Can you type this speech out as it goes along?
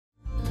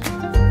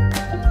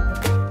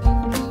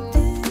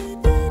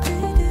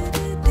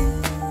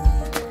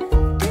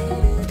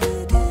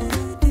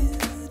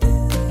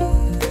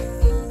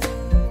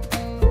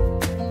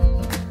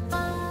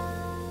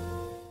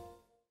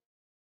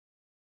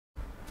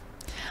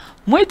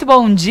Muito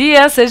bom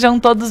dia, sejam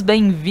todos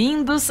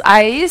bem-vindos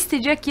a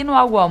este dia aqui no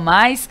Algo a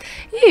Mais.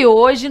 E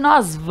hoje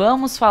nós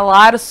vamos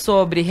falar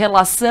sobre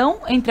relação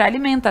entre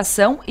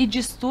alimentação e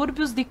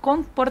distúrbios de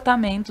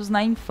comportamentos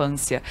na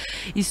infância.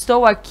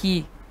 Estou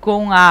aqui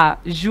com a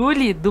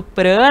Julie do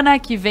Prana,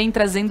 que vem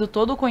trazendo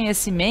todo o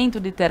conhecimento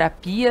de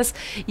terapias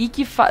e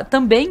que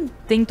também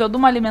tem toda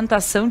uma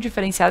alimentação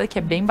diferenciada que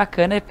é bem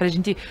bacana para a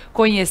gente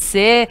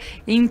conhecer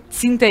e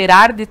se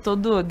inteirar de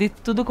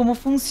tudo como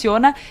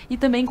funciona, e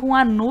também com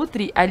a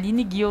Nutri,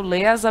 Aline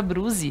Guiolea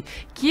Zabruzzi,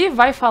 que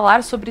vai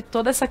falar sobre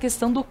toda essa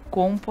questão do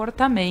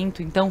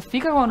comportamento. Então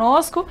fica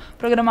conosco, o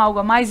programa Algo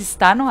a Mais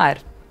está no ar.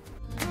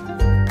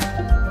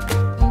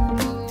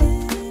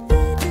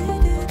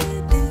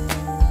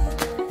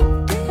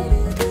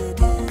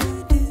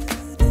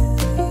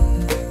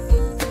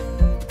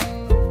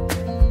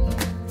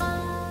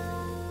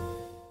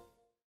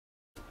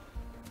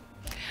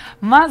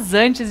 Mas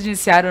antes de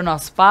iniciar o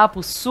nosso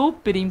papo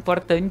super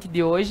importante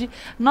de hoje,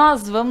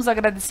 nós vamos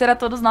agradecer a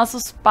todos os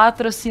nossos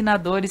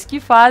patrocinadores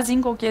que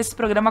fazem com que esse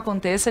programa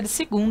aconteça de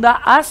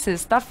segunda a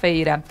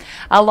sexta-feira.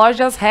 A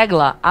Lojas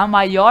Regla, a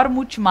maior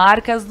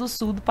multimarcas do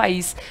sul do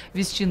país,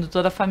 vestindo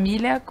toda a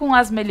família com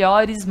as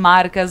melhores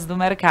marcas do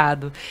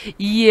mercado.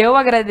 E eu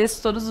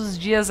agradeço todos os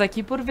dias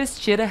aqui por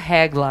vestir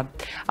Regla.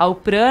 Ao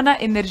Prana,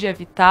 energia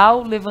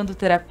vital, levando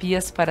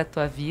terapias para a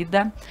tua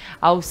vida.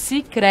 Ao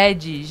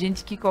Sicredi,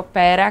 gente que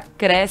coopera,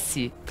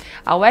 cresce.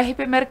 Ao RP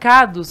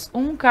Mercados,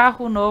 um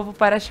carro novo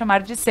para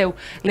chamar de seu.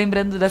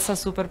 Lembrando dessa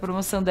super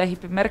promoção do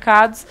RP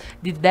Mercados,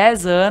 de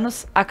 10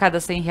 anos, a cada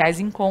R$100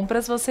 em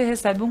compras, você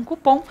recebe um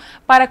cupom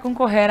para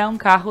concorrer a um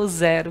carro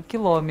 0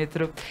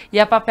 km. E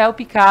a Papel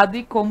Picado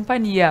e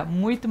Companhia,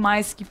 muito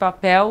mais que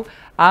papel,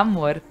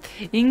 amor.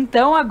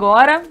 Então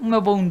agora, o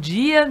meu bom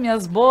dia,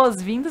 minhas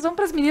boas-vindas, vamos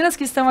para as meninas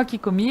que estão aqui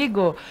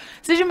comigo.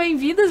 Sejam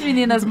bem-vindas,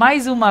 meninas,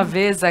 mais uma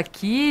vez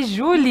aqui.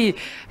 Julie,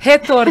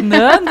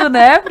 retornando,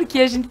 né? Porque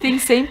a gente tem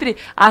sempre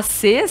as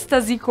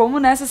sextas, e como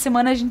nessa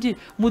semana a gente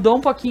mudou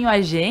um pouquinho a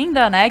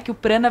agenda, né? Que o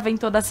Prana vem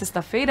toda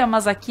sexta-feira,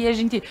 mas aqui a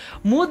gente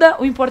muda.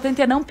 O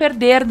importante é não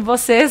perder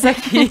vocês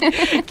aqui,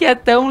 que é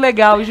tão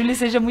legal. Julie,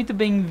 seja muito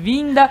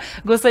bem-vinda.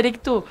 Gostaria que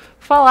tu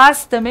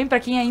falasse também para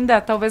quem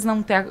ainda talvez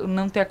não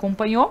te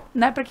acompanhou,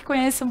 né, para que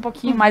conheça um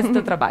pouquinho mais do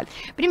teu trabalho.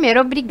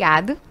 Primeiro,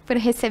 obrigado por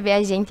receber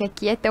a gente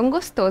aqui, é tão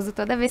gostoso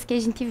toda vez que a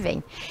gente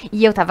vem.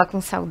 E eu tava com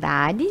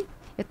saudade,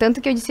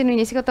 tanto que eu disse no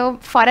início que eu tô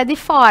fora de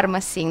forma,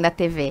 assim, da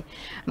TV.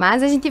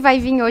 Mas a gente vai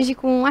vir hoje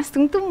com um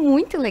assunto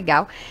muito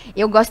legal.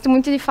 Eu gosto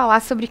muito de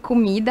falar sobre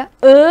comida,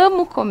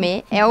 amo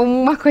comer, é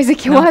uma coisa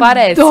que eu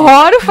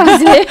adoro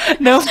fazer.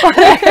 Não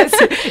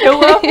parece, eu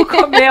amo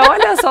comer,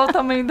 olha só o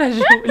tamanho da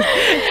Júlia.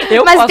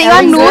 Mas tem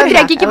a Nutri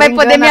aqui que vai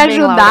poder me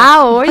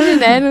ajudar hoje,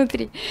 né,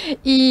 Nutri?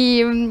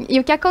 E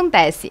o que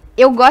acontece?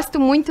 Eu gosto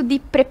muito de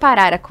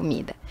preparar a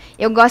comida.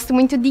 Eu gosto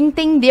muito de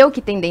entender o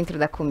que tem dentro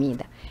da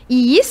comida.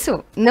 E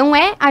isso não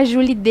é a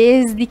Julie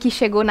desde que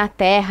chegou na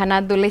Terra, na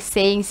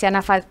adolescência,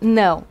 na fase...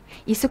 Não,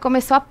 isso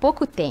começou há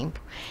pouco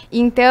tempo.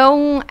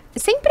 Então,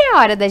 sempre é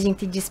hora da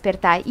gente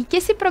despertar e que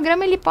esse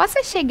programa ele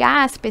possa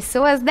chegar às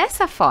pessoas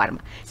dessa forma.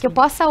 Sim. Que eu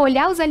possa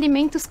olhar os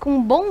alimentos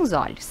com bons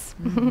olhos.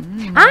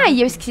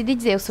 E eu esqueci de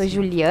dizer, eu sou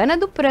Juliana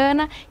do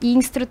Prana e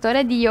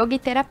instrutora de yoga e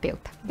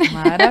terapeuta.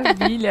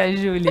 Maravilha,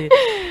 Julie.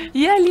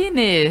 E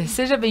Aline,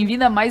 seja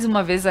bem-vinda mais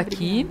uma vez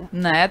aqui,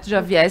 né? Tu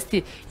já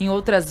vieste em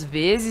outras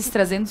vezes,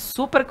 trazendo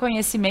super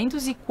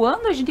conhecimentos, e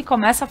quando a gente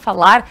começa a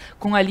falar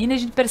com a Aline, a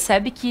gente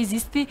percebe que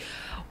existe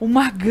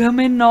uma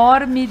gama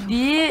enorme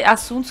de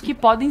assuntos que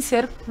podem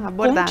ser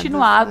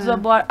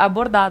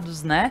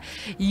abordados, né?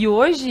 E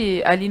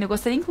hoje, Aline, eu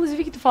gostaria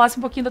inclusive que tu falasse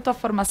um pouquinho da tua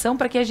formação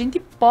para que a gente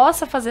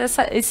possa fazer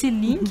esse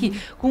link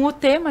com o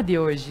tema de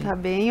hoje. Tá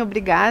bem,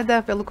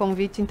 obrigada pelo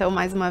convite, então,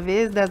 mais uma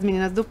vez, das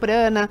meninas do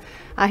Prana,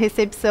 a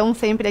recepção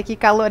sempre aqui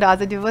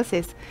calorosa de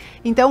vocês.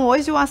 Então,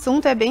 hoje o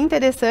assunto é bem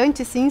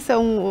interessante, sim,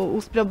 são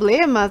os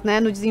problemas,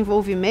 né, no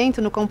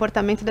desenvolvimento, no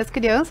comportamento das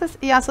crianças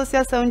e a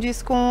associação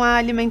disso com a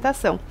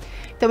alimentação.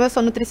 Então, eu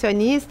sou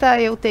nutricionista,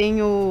 eu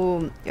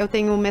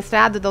tenho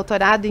mestrado,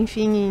 doutorado,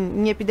 enfim,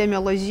 em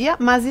epidemiologia,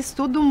 mas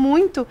estudo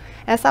muito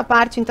essa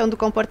parte, então, do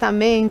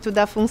comportamento,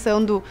 da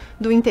função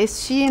do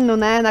intestino,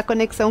 né, na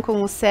conexão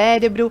com o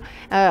cérebro,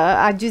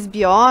 a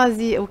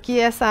disbiose,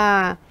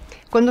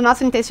 quando o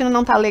nosso intestino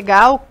não está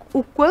legal,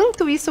 o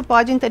quanto isso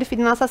pode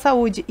interferir na nossa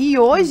saúde. E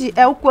hoje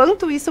é o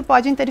quanto isso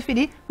pode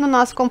interferir no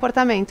nosso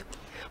comportamento.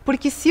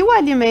 Porque se o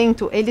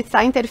alimento ele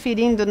está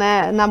interferindo,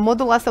 né, na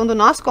modulação do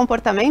nosso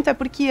comportamento, é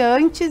porque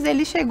antes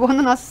ele chegou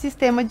no nosso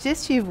sistema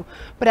digestivo,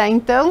 para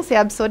então ser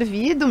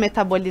absorvido,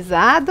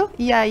 metabolizado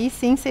e aí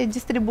sim ser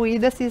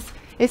distribuído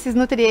esses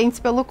nutrientes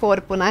pelo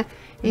corpo, né?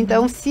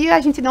 Então, se a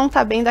gente não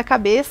tá bem da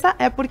cabeça,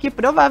 é porque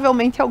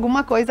provavelmente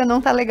alguma coisa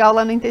não tá legal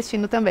lá no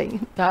intestino também.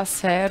 Tá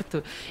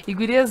certo. E,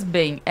 gurias,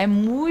 bem,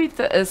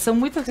 são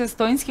muitas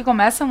questões que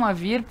começam a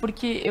vir,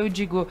 porque eu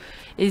digo,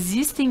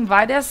 existem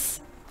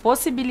várias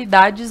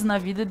possibilidades na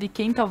vida de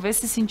quem talvez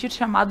se sentir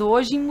chamado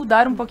hoje em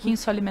mudar um pouquinho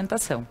sua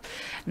alimentação,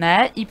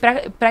 né? E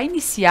para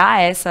iniciar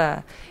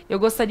eu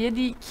gostaria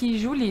de que,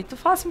 Julie, tu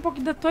falasse um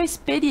pouquinho da tua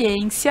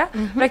experiência,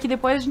 para que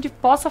depois a gente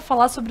possa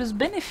falar sobre os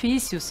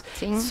benefícios,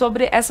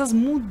 sobre essas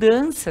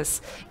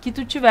mudanças que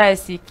tu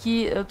tivesse,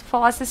 que tu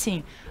falasse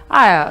assim,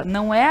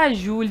 não é a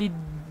Julie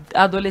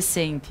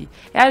adolescente,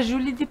 é a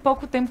Julie de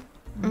pouco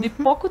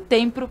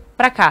tempo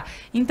para cá.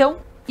 Então,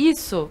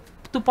 isso,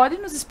 tu pode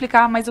nos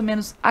explicar mais ou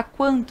menos há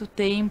quanto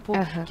tempo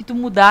que tu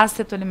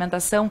mudaste a tua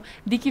alimentação,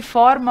 de que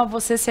forma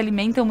vocês se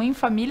alimentam em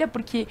família,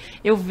 porque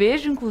eu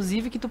vejo,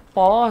 inclusive, que tu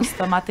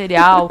posta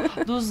material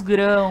dos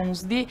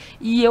grãos,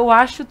 e eu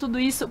acho tudo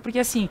isso, porque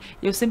assim,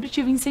 eu sempre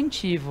tive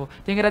incentivo.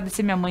 Tenho que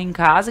agradecer minha mãe em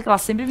casa, que ela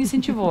sempre me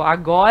incentivou.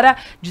 Agora,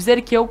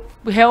 dizer que eu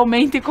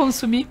realmente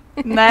consumi,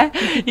 né?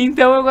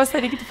 Então, eu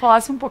gostaria que tu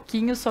falasse um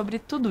pouquinho sobre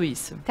tudo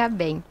isso. Tá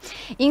bem.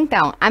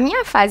 Então, a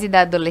minha fase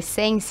da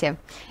adolescência,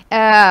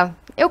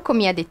 eu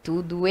comia de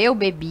tudo, eu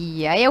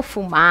bebia, eu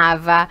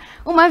fumava,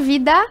 uma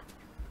vida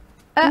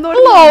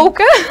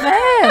louca.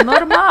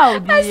 Normal.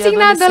 Assim,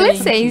 na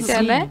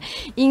adolescência, né?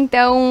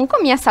 Então,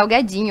 comia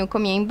salgadinho,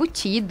 comia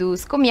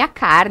embutidos, comia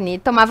carne,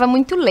 tomava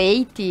muito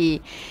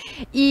leite.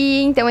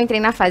 E então, entrei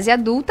na fase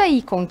adulta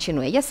e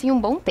continuei assim um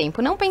bom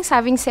tempo. Não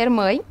pensava em ser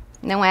mãe,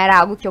 não era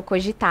algo que eu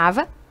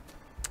cogitava.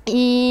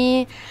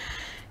 E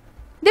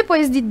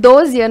depois de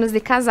 12 anos de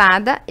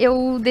casada,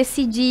 eu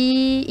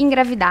decidi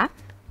engravidar.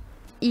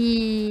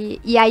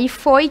 E aí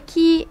foi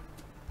que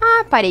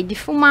parei de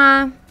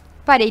fumar,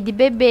 parei de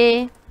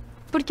beber,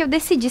 porque eu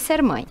decidi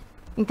ser mãe.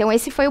 Então,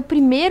 esse foi o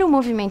primeiro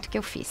movimento que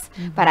eu fiz.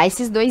 Parar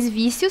esses dois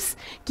vícios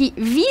que,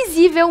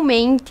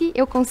 visivelmente,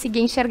 eu consegui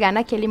enxergar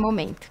naquele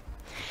momento.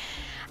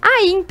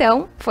 Aí,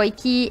 então, foi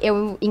que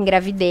eu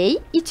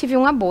engravidei e tive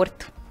um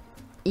aborto.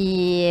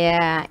 E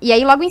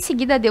aí, logo em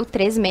seguida, deu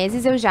 3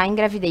 meses, eu já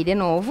engravidei de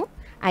novo.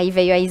 Aí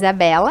veio a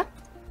Isabela,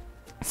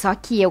 só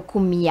que eu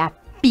comia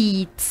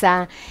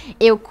pizza,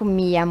 eu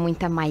comia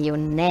muita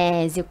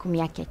maionese, eu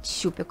comia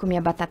ketchup, eu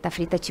comia batata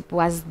frita, tipo,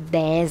 às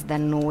 10 da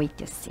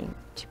noite, assim,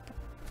 tipo,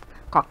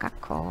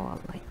 Coca-Cola,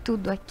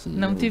 tudo aquilo.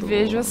 Não te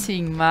vejo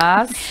assim,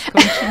 mas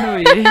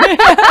continue.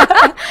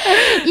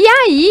 E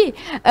aí,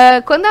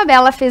 quando a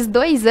Bela fez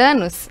 2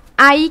 anos,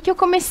 aí que eu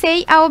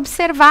comecei a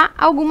observar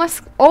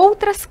algumas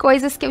outras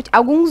coisas,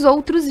 alguns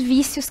outros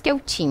vícios que eu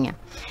tinha.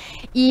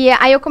 E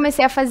aí eu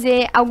comecei a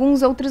fazer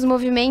alguns outros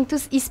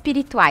movimentos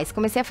espirituais,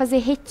 comecei a fazer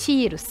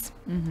retiros,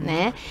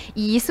 né?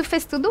 E isso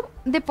fez tudo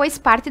depois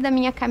parte da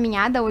minha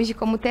caminhada hoje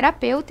como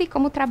terapeuta e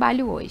como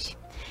trabalho hoje.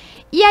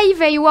 E aí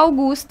veio o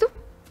Augusto,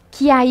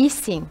 que aí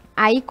sim,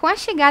 aí com a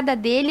chegada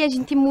dele a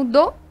gente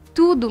mudou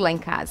tudo lá em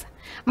casa.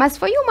 Mas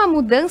foi uma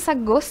mudança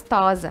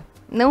gostosa.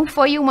 Não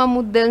foi uma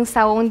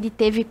mudança onde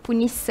teve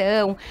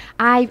punição.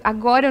 Ai,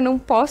 agora eu não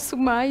posso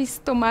mais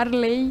tomar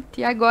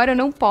leite. Agora eu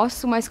não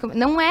posso mais comer.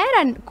 Não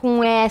era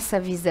com essa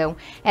visão.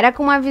 Era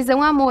com uma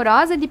visão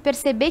amorosa de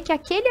perceber que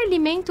aquele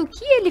alimento, o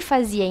que ele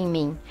fazia em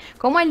mim?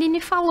 Como a Aline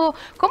falou,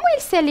 como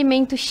esse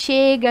alimento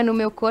chega no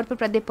meu corpo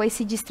para depois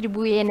se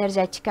distribuir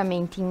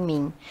energeticamente em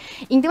mim?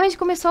 Então a gente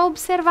começou a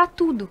observar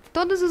tudo.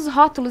 Todos os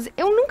rótulos.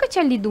 Eu nunca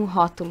tinha lido um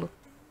rótulo.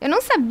 Eu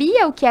não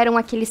sabia o que eram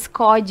aqueles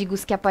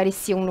códigos que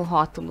apareciam no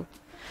rótulo.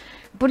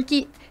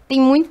 Porque tem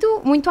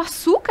muito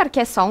açúcar que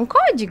é só um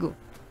código.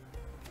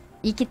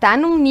 E que tá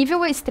num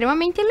nível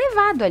extremamente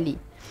elevado ali.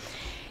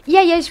 E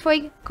aí a gente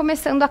foi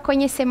começando a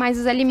conhecer mais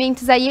os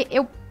alimentos. Aí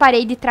eu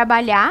parei de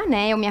trabalhar,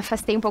 né? Eu me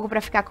afastei um pouco para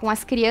ficar com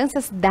as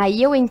crianças.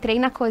 Daí eu entrei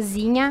na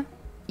cozinha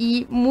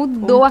e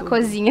mudou a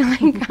cozinha lá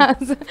em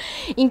casa.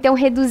 Então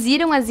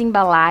reduziram as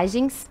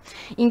embalagens.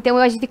 Então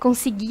a gente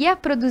conseguia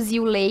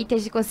produzir o leite, a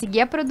gente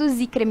conseguia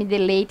produzir creme de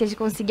leite, a gente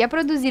conseguia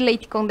produzir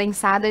leite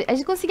condensado, a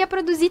gente conseguia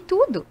produzir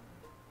tudo.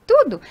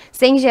 Tudo,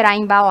 sem gerar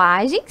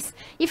embalagens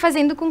e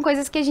fazendo com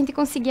coisas que a gente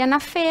conseguia na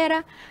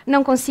feira,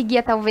 não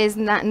conseguia talvez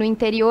no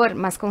interior,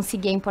 mas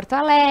conseguia em Porto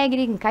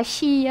Alegre, em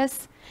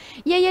Caxias.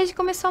 E aí a gente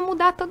começou a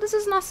mudar todos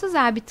os nossos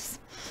hábitos.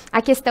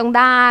 A questão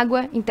da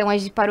água, então a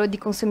gente parou de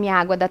consumir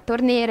água da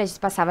torneira, a gente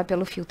passava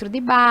pelo filtro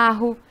de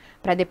barro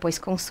para depois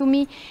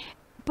consumir,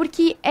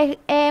 porque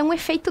é um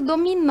efeito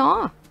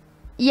dominó.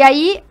 E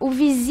aí, o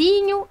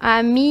vizinho, a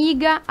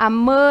amiga, a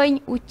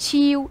mãe, o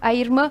tio, a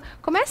irmã,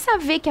 começa a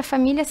ver que a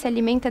família se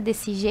alimenta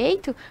desse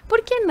jeito,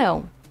 por que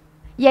não?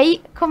 E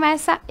aí,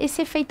 começa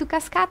esse efeito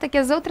cascata, que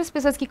as outras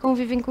pessoas que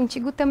convivem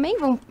contigo também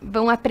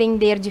vão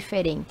aprender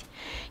diferente.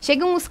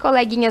 Chegam os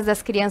coleguinhas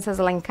das crianças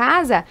lá em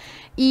casa,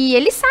 e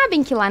eles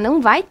sabem que lá não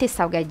vai ter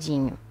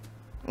salgadinho.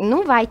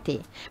 Não vai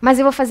ter. Mas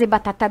eu vou fazer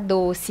batata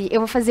doce,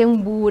 eu vou fazer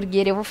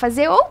hambúrguer, eu vou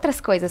fazer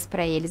outras coisas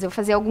para eles, eu vou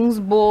fazer alguns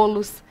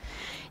bolos.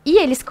 E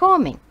eles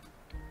comem.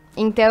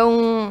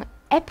 Então,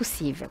 é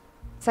possível.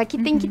 Só que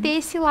tem que ter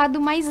esse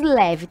lado mais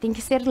leve. Tem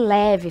que ser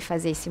leve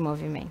fazer esse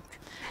movimento.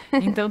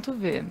 Então tu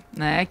vê,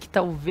 né, que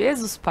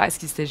talvez os pais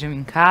que estejam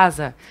em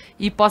casa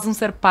e possam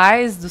ser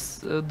pais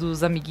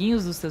dos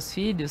amiguinhos dos seus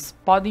filhos,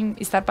 podem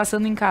estar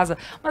passando em casa,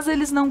 mas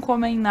eles não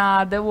comem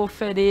nada, eu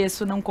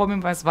ofereço, não comem,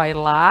 mas vai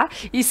lá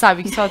e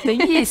sabe que só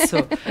tem isso,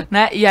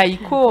 né, e aí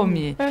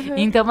come.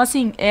 Então,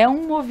 assim, é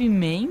um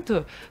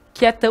movimento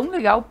que é tão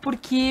legal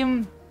porque...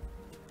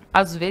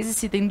 Às vezes,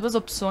 se tem duas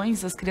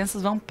opções, as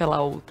crianças vão pela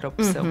outra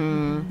opção,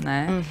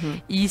 né?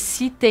 E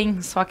se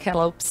tem só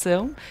aquela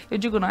opção, eu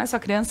digo, não é só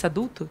criança,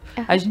 adulto.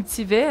 A gente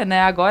se vê,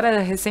 né? Agora,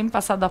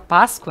 recém-passada a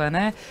Páscoa,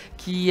 né?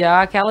 Que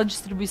há aquela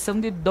distribuição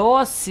de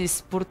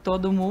doces por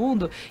todo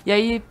mundo. E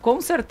aí, com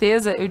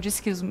certeza, eu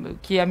disse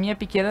que a minha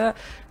pequena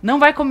não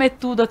vai comer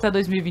tudo até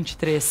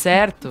 2023,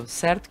 certo?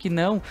 Certo que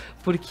não,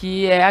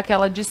 porque é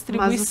aquela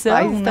distribuição,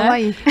 mas os pais estão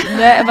aí.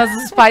 Né? Mas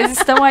os pais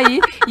estão aí.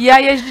 E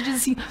aí a gente diz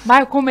assim,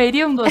 mas eu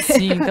comeria um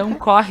docinho, então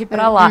corre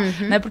pra lá,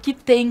 né? Porque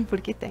tem.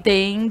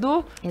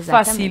 Tendo,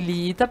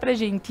 facilita pra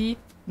gente,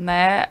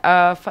 né,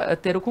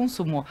 ter o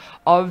consumo.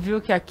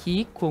 Óbvio que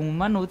aqui, com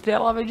uma Nutri,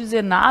 ela vai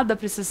dizer nada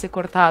precisa ser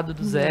cortado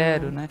do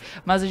zero, né?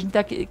 Mas a gente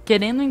tá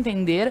querendo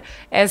entender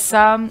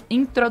essa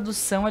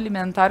introdução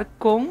alimentar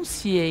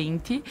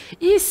consciente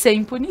e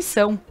sem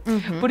punição.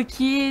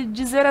 Porque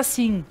dizer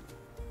assim,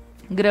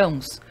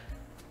 grãos,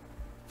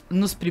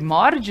 nos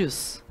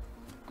primórdios,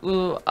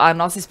 a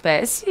nossa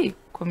espécie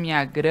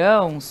comia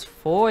grãos,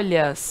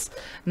 folhas,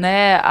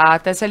 né?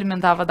 Até se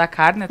alimentava da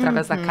carne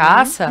através da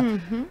caça.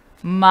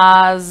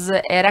 Mas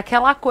era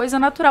aquela coisa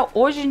natural.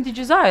 Hoje a gente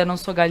diz, eu não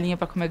sou galinha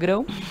para comer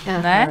grão,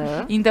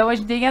 né? Então a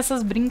gente tem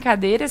essas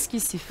brincadeiras que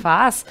se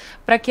faz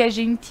para que a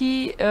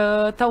gente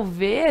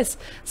talvez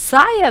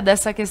saia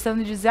dessa questão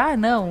de dizer,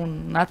 não,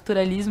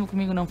 naturalismo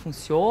comigo não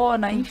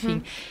funciona,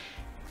 enfim.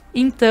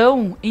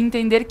 Então,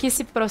 entender que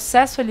esse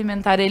processo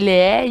alimentar, ele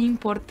é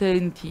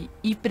importante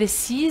e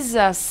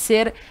precisa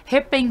ser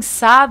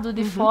repensado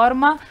de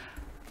forma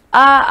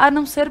a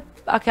não ser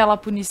aquela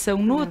punição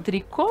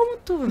Nutri, como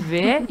tu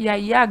vê, e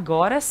aí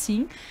agora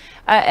sim,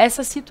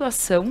 essa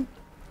situação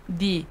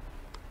de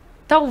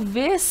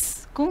talvez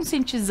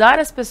conscientizar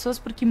as pessoas,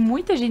 porque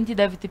muita gente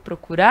deve te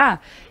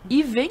procurar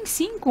e vem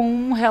sim com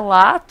um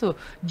relato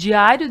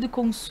diário de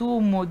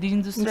consumo de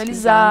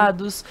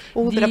industrializados,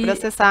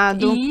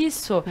 ultraprocessado.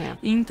 Isso.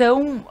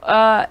 Então,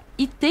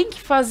 e tem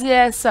que fazer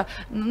essa,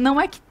 não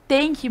é que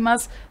tem que,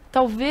 mas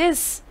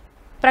talvez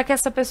para que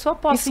essa pessoa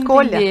possa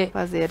entender,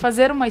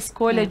 fazer uma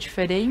escolha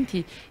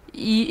diferente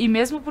e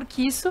mesmo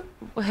porque isso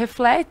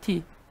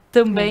reflete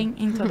também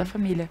em toda a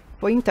família.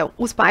 Então,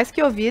 os pais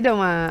que ouviram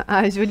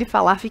a Júlia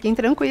falar, fiquem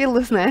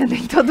tranquilos, né?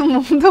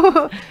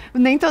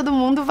 Nem todo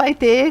mundo vai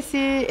ter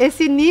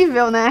esse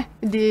nível, né,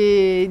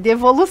 de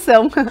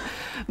evolução.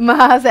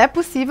 Mas é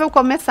possível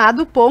começar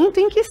do ponto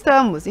em que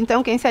estamos.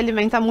 Então, quem se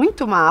alimenta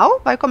muito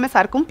mal vai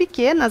começar com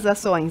pequenas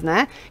ações,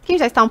 né? Quem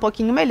já está um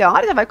pouquinho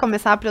melhor já vai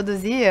começar a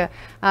produzir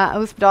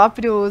os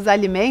próprios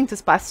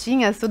alimentos,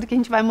 pastinhas, tudo que a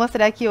gente vai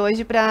mostrar aqui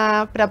hoje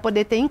para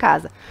poder ter em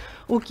casa.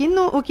 O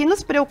que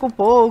nos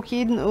preocupou,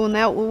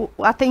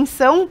 a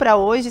atenção para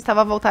hoje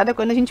estava voltada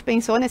quando a gente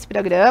pensou nesse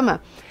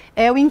programa,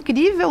 é o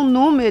incrível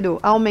número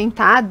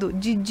aumentado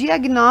de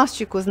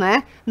diagnósticos,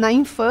 né, na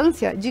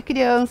infância de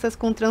crianças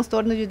com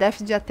transtorno de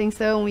déficit de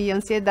atenção e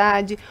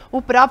ansiedade,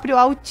 o próprio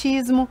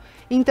autismo.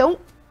 Então,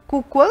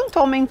 o quanto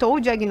aumentou o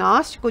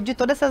diagnóstico de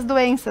todas essas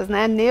doenças,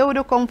 né,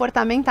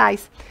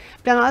 neurocomportamentais.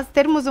 Para nós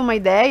termos uma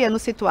ideia,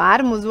 nos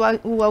situarmos,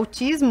 o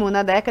autismo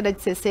na década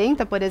de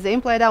 60, por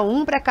exemplo, era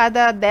 1 para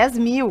cada 10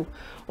 mil.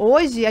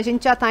 Hoje, a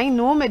gente já está em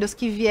números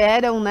que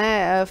vieram,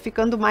 né,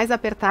 ficando mais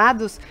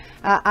apertados.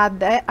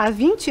 Há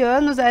 20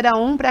 anos, era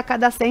 1 para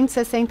cada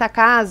 160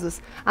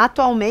 casos.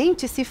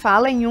 Atualmente, se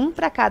fala em 1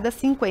 para cada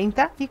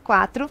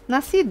 54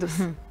 nascidos.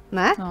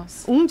 Né?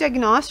 Um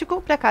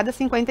diagnóstico para cada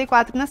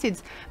 54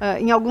 nascidos.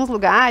 Em alguns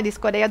lugares,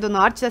 Coreia do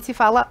Norte, já se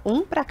fala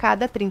 1 para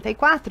cada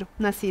 34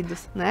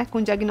 nascidos, né?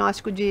 Com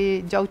diagnóstico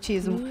de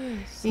autismo.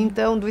 Isso.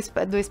 Então, do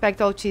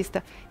espectro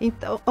autista.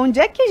 Então, onde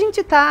é que a gente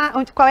está?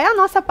 Qual é a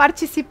nossa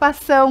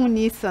participação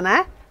nisso,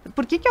 né?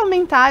 Por que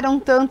aumentaram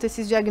tanto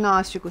esses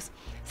diagnósticos?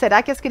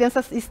 Será que as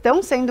crianças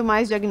estão sendo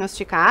mais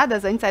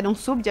diagnosticadas? Antes eram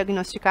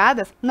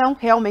subdiagnosticadas? Não,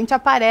 realmente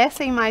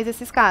aparecem mais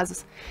esses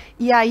casos.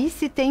 E aí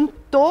se tem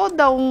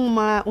toda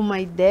uma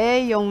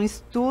ideia, um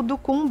estudo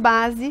com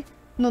base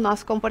no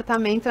nosso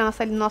comportamento,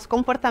 no nosso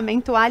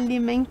comportamento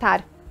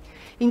alimentar.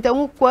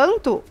 Então, o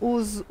quanto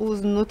os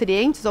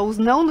nutrientes ou os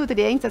não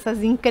nutrientes,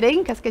 essas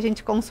encrencas que a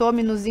gente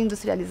consome nos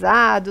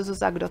industrializados,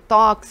 os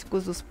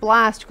agrotóxicos, os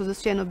plásticos, os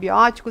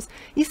cianobióticos,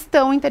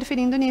 estão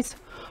interferindo nisso.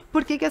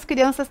 Por que as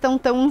crianças estão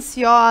tão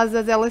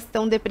ansiosas, elas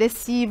estão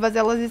depressivas,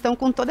 elas estão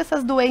com todas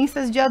essas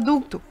doenças de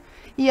adulto?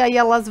 E aí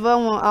elas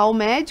vão ao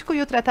médico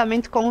e o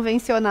tratamento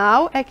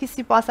convencional é que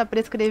se possa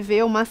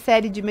prescrever uma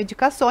série de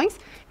medicações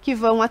que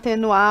vão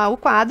atenuar o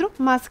quadro,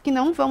 mas que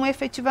não vão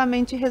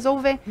efetivamente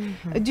resolver.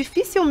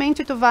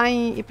 Dificilmente tu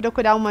vai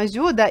procurar uma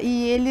ajuda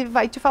e ele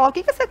vai te falar o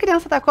que essa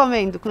criança está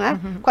comendo, né?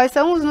 Quais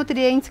são os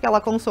nutrientes que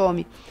ela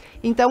consome.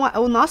 Então,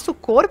 o nosso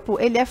corpo,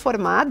 ele é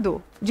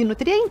formado de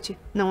nutriente,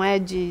 não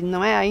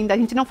é ainda, a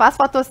gente não faz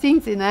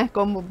fotossíntese, né,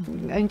 como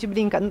a gente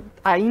brinca,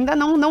 ainda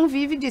não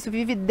vive disso,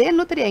 vive de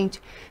nutriente.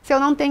 Se eu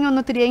não tenho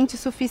nutriente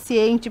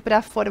suficiente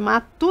para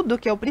formar tudo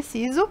que eu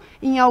preciso,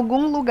 em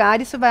algum lugar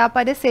isso vai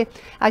aparecer.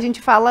 A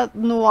gente fala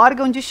no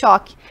órgão de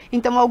choque.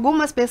 Então,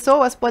 algumas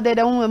pessoas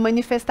poderão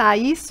manifestar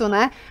isso,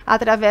 né,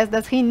 através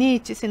das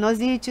rinites,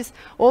 sinosites,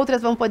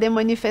 outras vão poder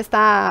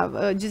manifestar,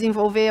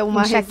 desenvolver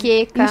uma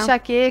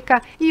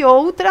enxaqueca, e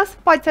outras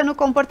pode ser no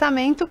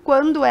comportamento,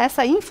 quando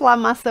essa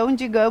inflamação,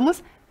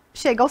 digamos,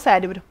 chega ao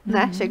cérebro,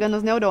 né? Chega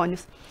nos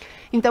neurônios.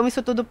 Então,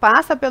 isso tudo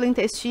passa pelo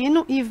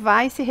intestino e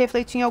vai se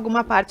refletir em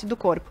alguma parte do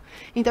corpo.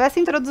 Então, essa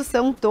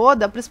introdução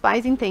toda para os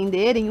pais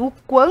entenderem o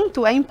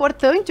quanto é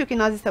importante o que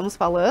nós estamos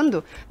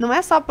falando, não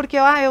é só porque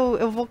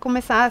eu vou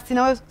começar,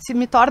 senão eu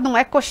me torno um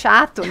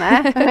eco-chato,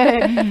 né?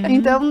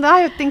 Então,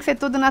 tem que ser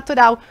tudo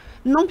natural.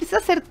 Não precisa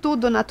ser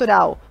tudo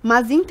natural,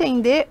 mas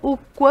entender o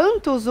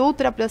quanto os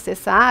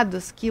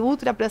ultraprocessados,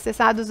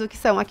 o que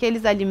são?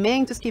 Aqueles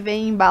alimentos que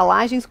vêm em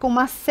embalagens com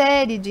uma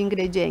série de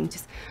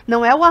ingredientes.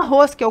 Não é o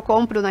arroz que eu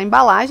compro na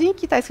embalagem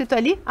que está escrito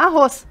ali,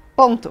 arroz,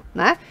 ponto,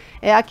 né?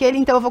 É aquele,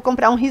 então eu vou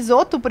comprar um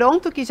risoto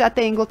pronto que já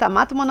tem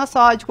glutamato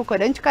monossódico,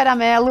 corante de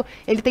caramelo,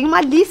 ele tem uma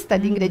lista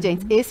de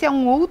ingredientes. Esse é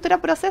um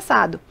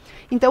ultraprocessado.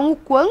 Então, o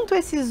quanto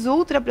esses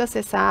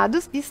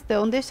ultraprocessados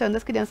estão deixando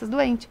as crianças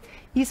doentes.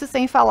 Isso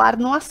sem falar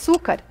no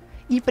açúcar.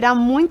 E para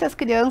muitas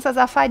crianças,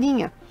 a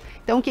farinha.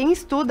 Então, quem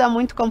estuda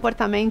muito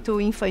comportamento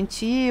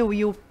infantil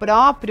e o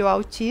próprio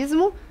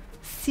autismo,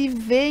 se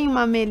vê em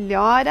uma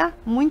melhora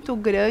muito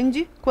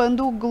grande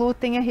quando o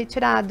glúten é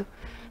retirado.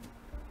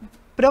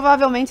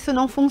 Provavelmente isso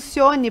não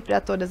funcione para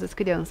todas as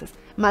crianças,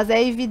 mas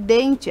é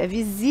evidente, é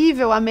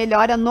visível a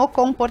melhora no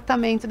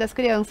comportamento das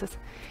crianças.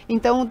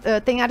 Então,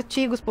 tem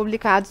artigos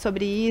publicados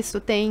sobre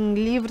isso, tem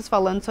livros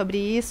falando sobre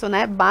isso,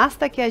 né?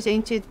 Basta que a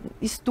gente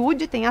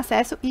estude, tenha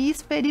acesso e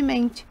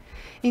experimente.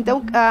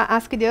 Então,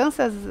 as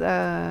crianças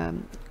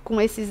com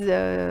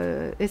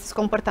esses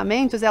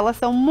comportamentos, elas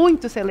são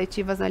muito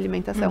seletivas na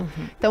alimentação.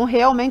 Então,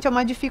 realmente é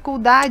uma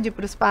dificuldade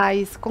para os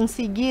pais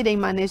conseguirem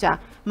manejar,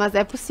 mas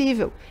é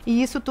possível.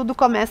 E isso tudo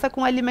começa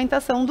com a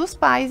alimentação dos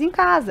pais em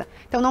casa.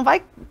 Então, não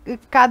vai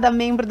cada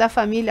membro da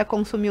família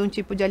consumir um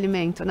tipo de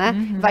alimento, né?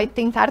 Vai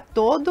tentar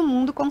todo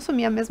mundo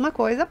consumir a mesma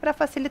coisa para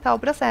facilitar o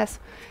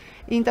processo.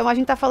 Então, a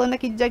gente está falando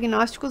aqui de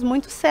diagnósticos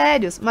muito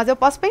sérios, mas eu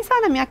posso pensar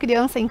na minha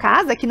criança em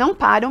casa que não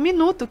para um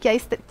minuto, que a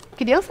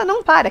criança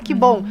não para, que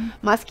bom,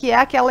 mas que é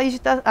aquela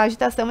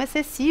agitação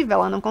excessiva,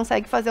 ela não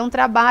consegue fazer um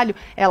trabalho,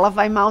 ela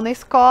vai mal na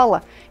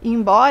escola.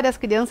 Embora as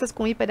crianças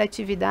com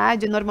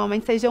hiperatividade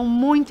normalmente sejam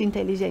muito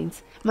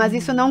inteligentes, mas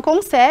isso não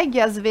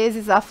consegue, às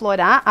vezes,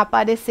 aflorar,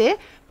 aparecer,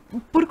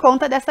 por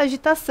conta dessa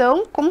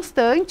agitação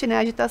constante, né,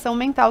 agitação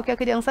mental que a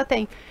criança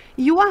tem.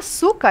 E o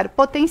açúcar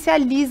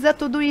potencializa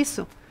tudo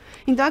isso.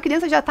 Então, a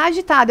criança já está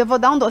agitada, eu vou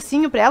dar um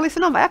docinho para ela, isso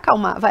não vai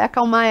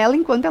acalmar ela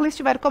enquanto ela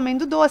estiver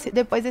comendo doce.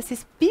 Depois,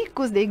 esses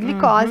picos de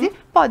glicose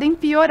podem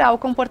piorar o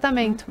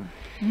comportamento.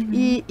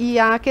 E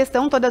a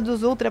questão toda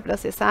dos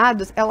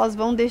ultraprocessados, elas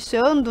vão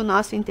deixando o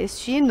nosso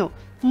intestino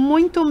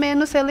muito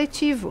menos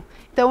seletivo.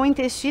 Então, o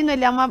intestino,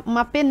 ele é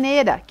uma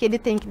peneira, que ele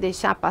tem que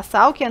deixar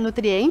passar o que é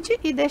nutriente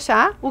e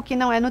deixar o que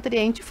não é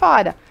nutriente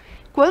fora.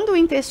 Quando o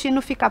intestino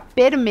fica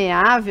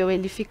permeável,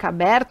 ele fica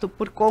aberto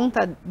por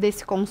conta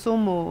desse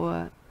consumo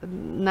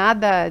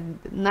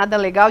nada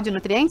legal de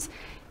nutrientes,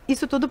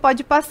 isso tudo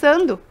pode ir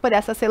passando por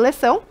essa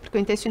seleção, porque o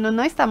intestino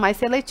não está mais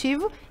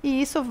seletivo,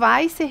 e isso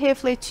vai se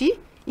refletir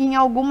em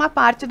alguma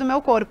parte do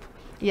meu corpo.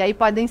 E aí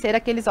podem ser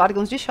aqueles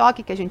órgãos de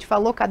choque que a gente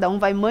falou, cada um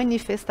vai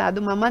manifestar de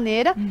uma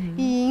maneira,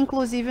 e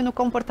inclusive no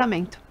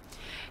comportamento.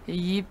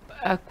 E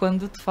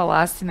quando tu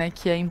falaste, né,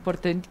 que é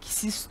importante que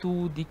se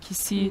estude, que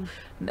se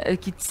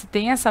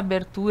tenha essa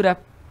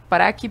abertura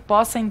para que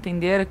possa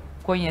entender,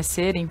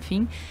 conhecer,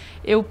 enfim,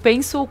 eu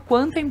penso o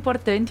quanto é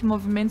importante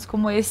movimentos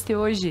como este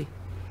hoje.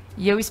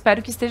 E eu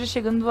espero que esteja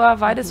chegando a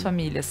várias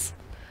famílias.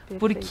 Perfeito.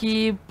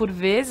 Porque, por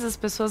vezes, as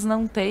pessoas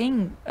não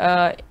têm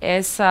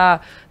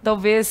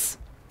talvez...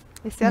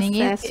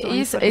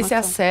 Esse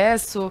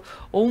acesso,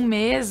 ou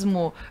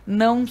mesmo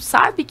não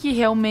sabe que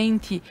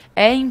realmente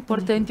é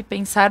importante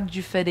pensar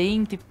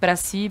diferente para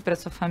si, para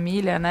sua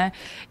família, né?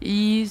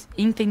 E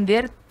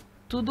entender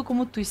tudo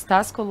como tu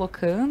estás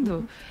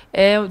colocando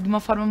de uma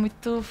forma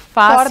muito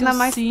fácil, torna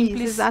mais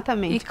simples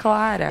exatamente. E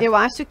clara. Eu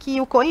acho que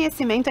o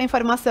conhecimento, a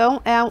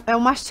informação é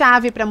uma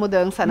chave para a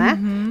mudança, né?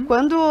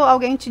 Quando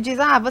alguém te diz,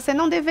 você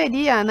não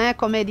deveria, né,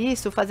 comer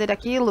isso, fazer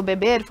aquilo,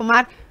 beber,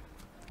 fumar,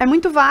 é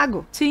muito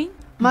vago. Sim.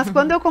 Mas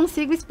quando eu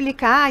consigo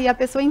explicar e a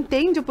pessoa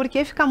entende o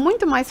porquê, fica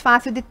muito mais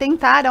fácil de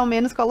tentar, ao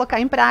menos, colocar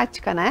em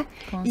prática, né?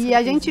 E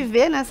a gente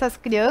vê nessas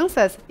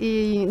crianças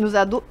e nos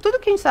adultos, tudo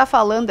que a gente está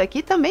falando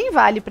aqui também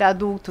vale para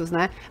adultos,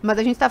 né? Mas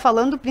a gente está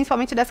falando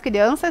principalmente das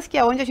crianças, que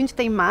é onde a gente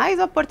tem mais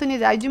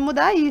oportunidade de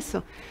mudar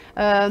isso.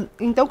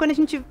 Então, quando a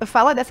gente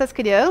fala dessas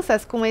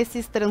crianças com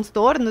esses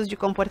transtornos de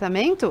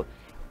comportamento,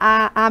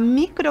 a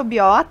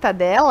microbiota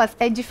delas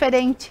é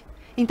diferente.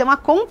 Então, a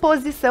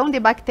composição de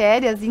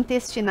bactérias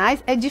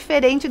intestinais é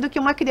diferente do que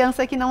uma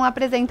criança que não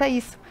apresenta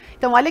isso.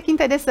 Então, olha que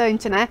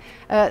interessante, né?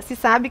 Se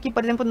sabe que,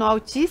 por exemplo, no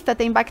autista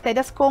tem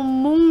bactérias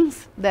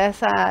comuns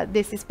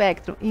desse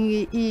espectro.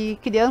 E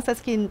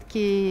crianças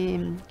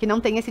que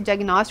não têm esse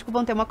diagnóstico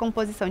vão ter uma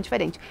composição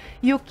diferente.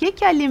 E o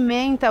que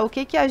alimenta, o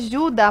que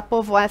ajuda a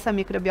povoar essa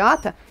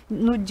microbiota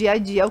no dia a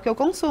dia é o que eu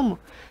consumo.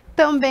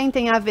 Também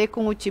tem a ver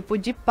com o tipo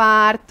de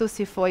parto,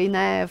 se foi,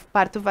 né,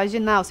 parto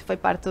vaginal, se foi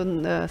parto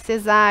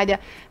cesárea.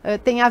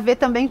 Tem a ver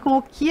também com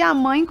o que a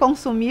mãe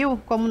consumiu,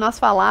 como nós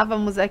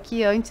falávamos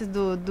aqui antes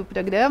do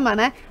programa,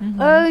 né?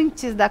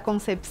 Antes da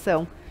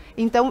concepção.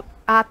 Então,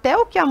 até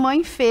o que a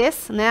mãe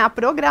fez, né, a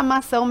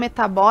programação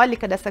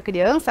metabólica dessa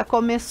criança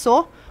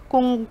começou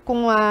com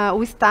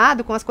o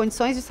estado, com as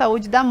condições de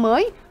saúde da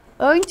mãe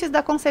antes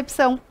da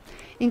concepção.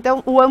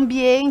 Então, o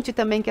ambiente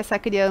também que essa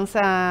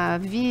criança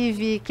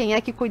vive, quem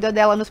é que cuidou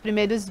dela nos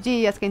primeiros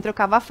dias, quem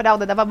trocava a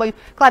fralda, dava banho.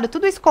 Claro,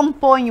 tudo isso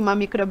compõe uma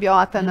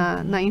microbiota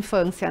na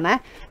infância,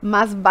 né?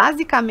 Mas,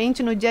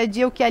 basicamente, no dia a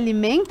dia, o que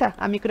alimenta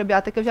a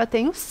microbiota que eu já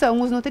tenho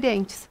são os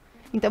nutrientes.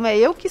 Então, é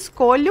eu que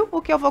escolho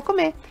o que eu vou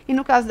comer. E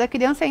no caso da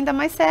criança é ainda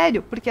mais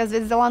sério, porque às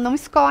vezes ela não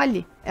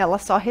escolhe, ela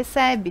só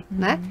recebe,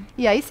 né?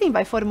 E aí sim,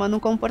 vai formando um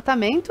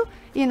comportamento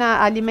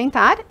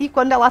alimentar, e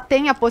quando ela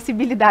tem a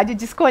possibilidade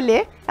de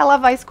escolher, ela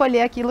vai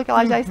escolher aquilo que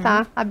ela já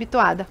está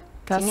habituada.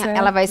 Sim,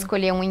 ela vai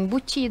escolher um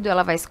embutido,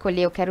 ela vai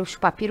escolher, eu quero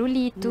chupar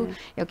pirulito,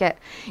 eu quero...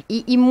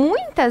 E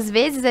muitas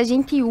vezes a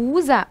gente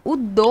usa o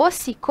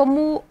doce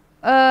como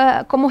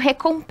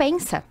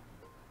recompensa.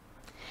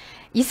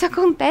 Isso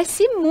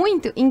acontece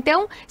muito.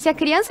 Então, se a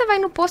criança vai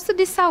no posto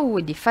de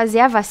saúde fazer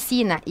a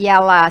vacina e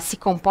ela se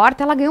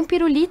comporta, ela ganha um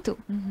pirulito.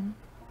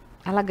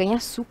 Ela ganha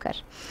açúcar.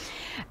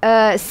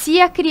 Se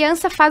a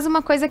criança faz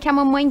uma coisa que a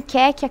mamãe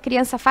quer que a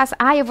criança faça,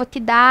 eu vou te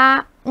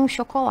dar um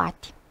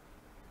chocolate.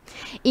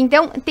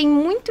 Então, tem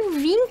muito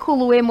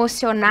vínculo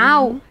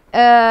emocional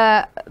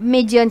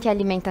mediante a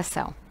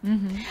alimentação.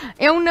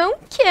 Eu não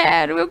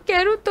quero, eu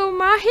quero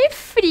tomar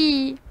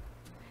refri.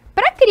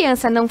 Para a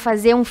criança não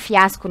fazer um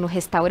fiasco no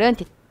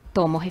restaurante,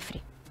 toma o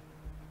refri.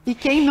 E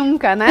quem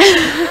nunca, né?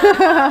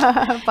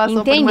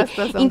 Passou por uma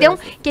situação então,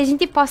 dessa. que a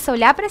gente possa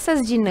olhar para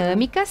essas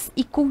dinâmicas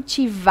e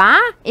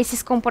cultivar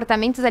esses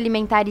comportamentos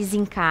alimentares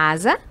em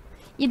casa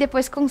e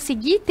depois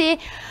conseguir ter...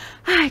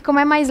 como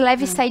é mais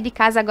leve sair de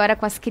casa agora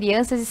com as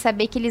crianças e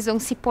saber que eles vão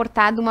se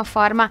portar de uma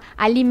forma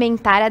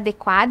alimentar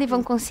adequada e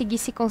vão conseguir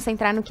se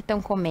concentrar no que estão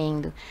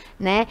comendo,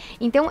 né?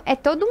 Então, é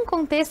todo um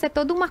contexto, é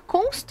toda uma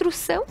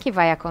construção que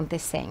vai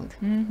acontecendo.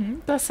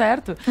 Tá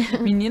certo.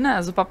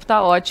 Meninas, o papo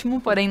tá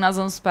ótimo, porém nós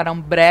vamos para um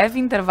breve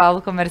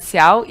intervalo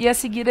comercial e a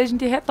seguir a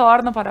gente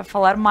retorna para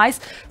falar mais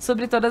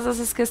sobre todas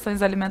essas questões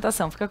da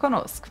alimentação. Fica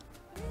conosco.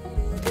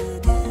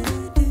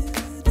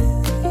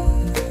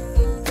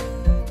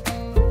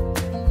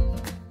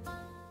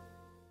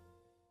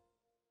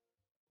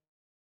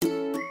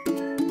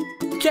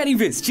 Quer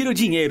investir o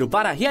dinheiro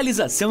para a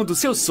realização dos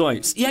seus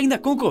sonhos e ainda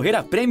concorrer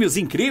a prêmios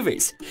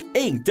incríveis?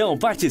 Então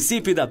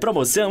participe da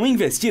promoção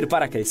Investir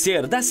para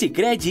Crescer da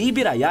Sicredi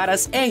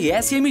Ibiraiaras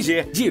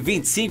RSMG, de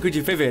 25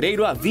 de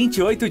fevereiro a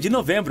 28 de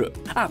novembro.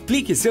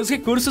 Aplique seus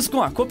recursos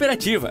com a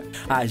cooperativa,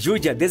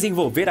 ajude a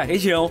desenvolver a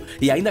região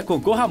e ainda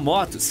concorra a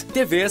motos,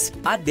 TVs,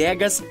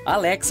 adegas,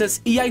 Alexas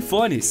e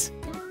iPhones.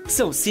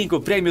 São 5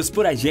 prêmios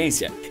por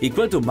agência e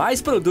quanto mais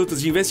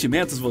produtos de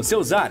investimentos você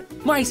usar,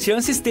 mais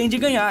chances tem de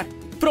ganhar.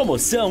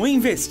 Promoção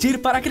Investir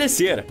para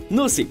Crescer.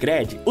 No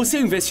Sicredi, o seu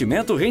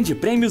investimento rende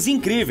prêmios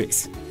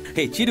incríveis.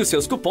 Retire os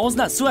seus cupons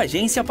na sua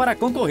agência para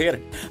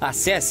concorrer.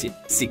 Acesse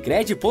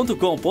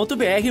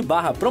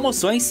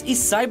sicredi.com.br/promoções e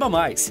saiba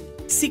mais.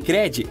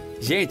 Sicredi,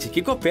 gente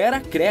que coopera,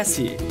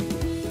 cresce.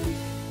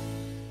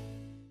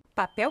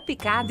 Papel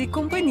Picado e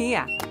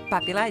Companhia.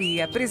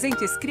 Papelaria,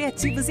 presentes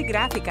criativos e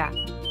gráfica.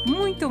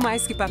 Muito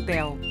mais que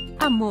papel.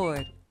 Amor.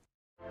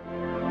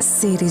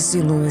 Seres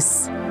de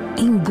luz,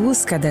 em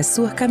busca da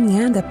sua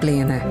caminhada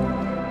plena.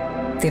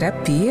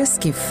 Terapias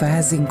que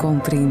fazem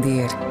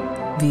compreender,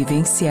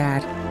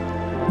 vivenciar,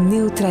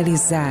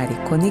 neutralizar e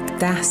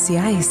conectar-se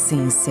à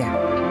essência.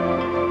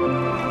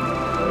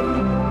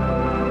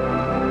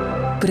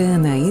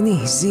 Prana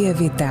Energia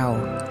Vital.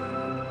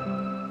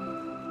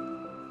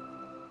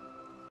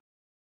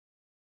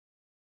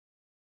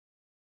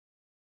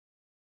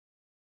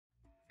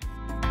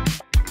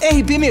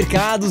 RP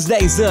Mercados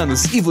 10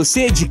 anos e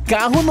você de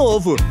carro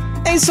novo.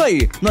 É isso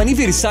aí, no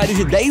aniversário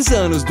de 10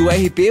 anos do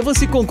RP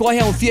você concorre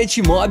a um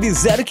Fiat Mobi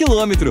 0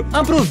 km.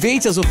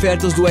 Aproveite as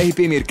ofertas do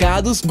RP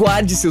Mercados,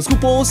 guarde seus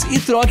cupons e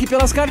troque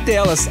pelas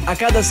cartelas. A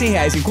cada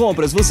R$100 em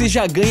compras você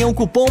já ganha um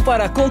cupom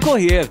para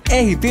concorrer.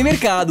 RP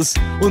Mercados,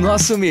 o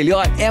nosso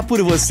melhor é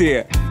por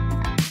você.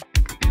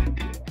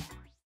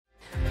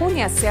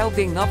 Uniacel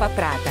em Nova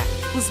Prata.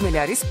 Os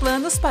melhores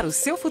planos para o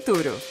seu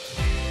futuro.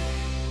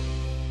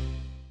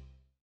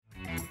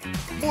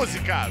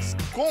 Músicas,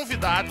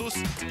 convidados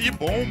e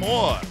bom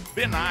humor.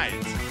 Mais,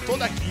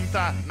 toda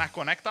quinta na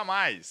Conecta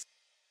Mais.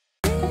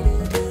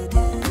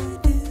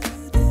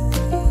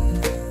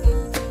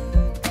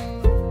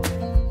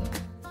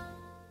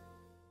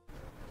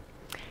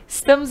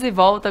 Estamos de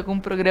volta com o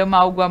programa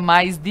Algo a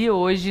Mais de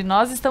hoje.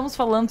 Nós estamos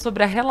falando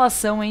sobre a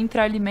relação entre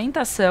a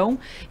alimentação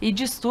e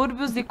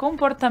distúrbios de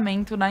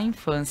comportamento na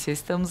infância.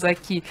 Estamos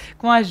aqui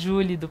com a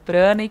Júlia do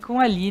Prana e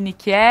com a Aline,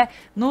 que é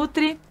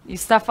Nutri,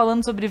 está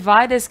falando sobre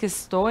várias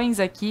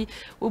questões aqui,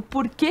 o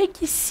porquê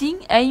que sim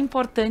é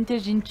importante a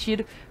gente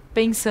ir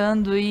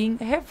pensando em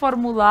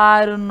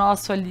reformular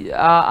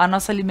a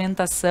nossa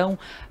alimentação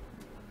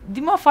de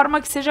uma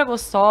forma que seja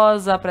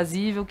gostosa,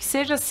 aprazível, que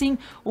seja, assim,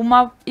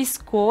 uma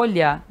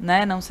escolha,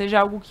 né? Não seja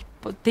algo que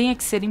tenha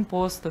que ser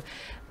imposto.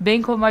 Bem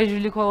como a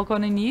Júlia colocou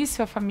no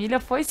início, a família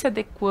foi se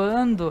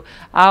adequando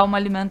a uma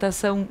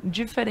alimentação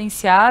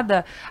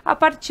diferenciada a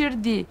partir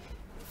de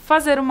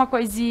fazer uma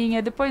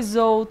coisinha, depois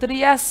outra,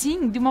 e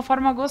assim, de uma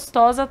forma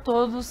gostosa,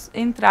 todos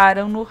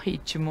entraram no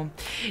ritmo.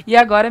 E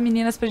agora,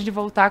 meninas, pra gente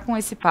voltar com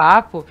esse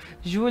papo,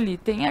 Júlia,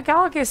 tem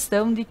aquela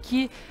questão de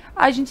que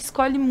a gente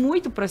escolhe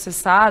muito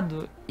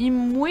processado e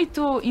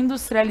muito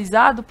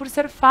industrializado por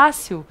ser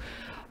fácil.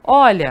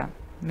 Olha,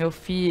 meu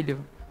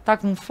filho, tá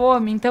com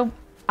fome? Então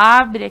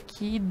abre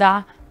aqui e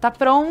dá. Tá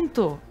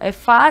pronto, é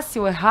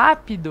fácil, é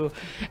rápido,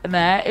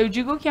 né? Eu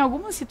digo que em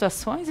algumas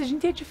situações a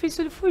gente é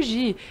difícil de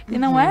fugir. E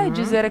não é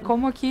dizer, é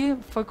como aqui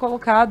foi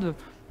colocado.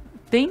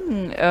 Tem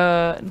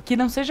que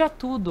não seja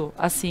tudo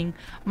assim,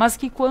 mas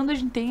que quando a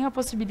gente tem a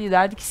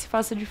possibilidade que se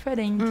faça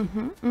diferente.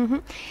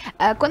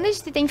 Quando a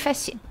gente tem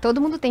festinha, todo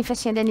mundo tem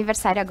festinha de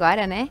aniversário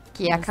agora, né?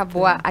 Que Bastante.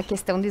 acabou a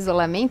questão do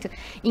isolamento.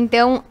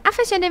 Então, a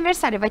festinha de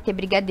aniversário vai ter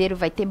brigadeiro,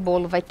 vai ter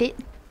bolo, vai ter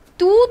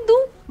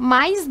tudo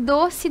mais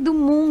doce do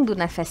mundo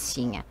na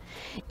festinha.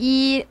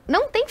 E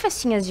não tem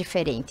festinhas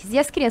diferentes. E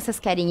as crianças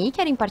querem ir,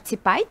 querem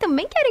participar e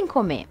também querem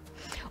comer.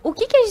 O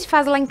que a gente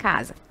faz lá em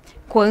casa?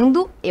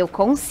 Quando eu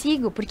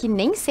consigo, porque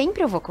nem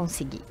sempre eu vou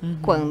conseguir.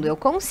 Quando eu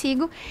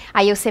consigo,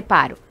 aí eu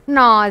separo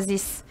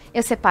nozes,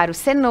 eu separo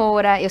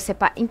cenoura, eu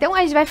separo... Então, a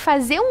gente vai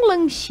fazer um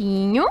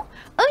lanchinho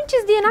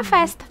antes de ir na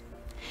festa.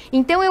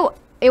 Então,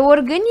 eu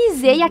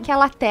organizei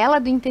aquela tela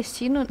do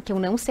intestino, que eu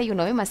não sei o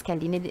nome, mas que a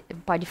Aline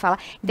pode falar.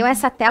 Então,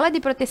 essa tela de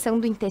proteção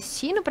do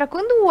intestino, para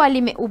quando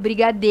o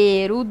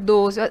brigadeiro, o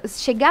doce,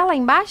 chegar lá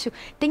embaixo,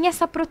 tem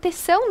essa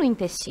proteção no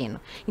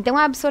intestino. Então,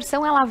 a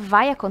absorção, ela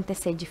vai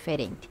acontecer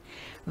diferente.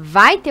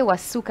 Vai ter o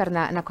açúcar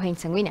na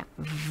corrente sanguínea?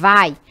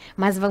 Vai.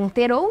 Mas vão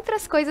ter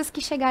outras coisas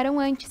que chegaram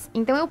antes.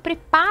 Então, eu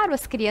preparo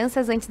as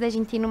crianças antes da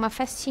gente ir numa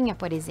festinha,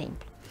 por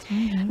exemplo.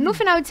 No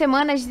final de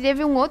semana, a gente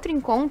teve um outro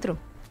encontro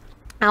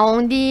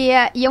onde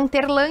iam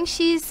ter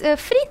lanches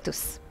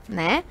fritos,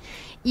 né?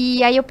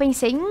 E aí eu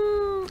pensei,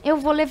 eu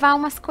vou levar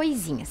umas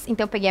coisinhas.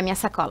 Então eu peguei a minha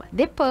sacola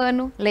de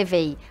pano,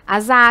 levei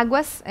as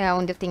águas,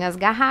 onde eu tenho as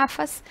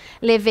garrafas,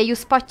 levei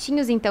os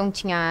potinhos, então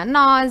tinha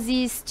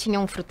nozes,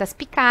 tinham frutas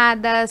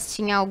picadas,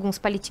 tinha alguns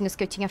palitinhos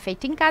que eu tinha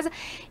feito em casa,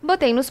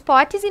 botei nos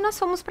potes e nós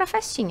fomos pra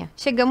festinha.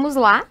 Chegamos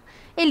lá,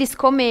 eles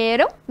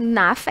comeram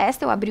na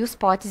festa, eu abri os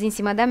potes em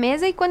cima da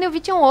mesa e quando eu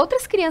vi tinham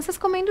outras crianças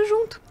comendo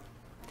junto.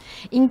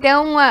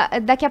 Então,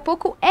 daqui a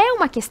pouco é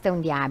uma questão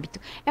de hábito,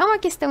 é uma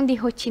questão de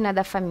rotina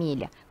da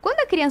família.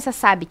 Quando a criança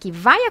sabe que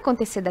vai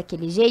acontecer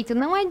daquele jeito,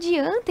 não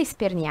adianta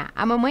espernear.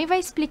 A mamãe vai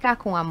explicar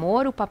com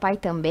amor, o papai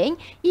também,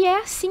 e é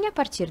assim a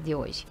partir de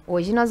hoje.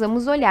 Hoje nós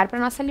vamos olhar para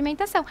a nossa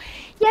alimentação.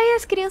 E aí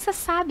as crianças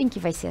sabem que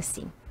vai ser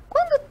assim.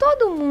 Quando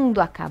todo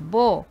mundo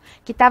acabou,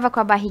 que estava com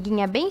a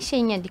barriguinha bem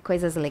cheinha de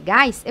coisas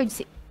legais, eu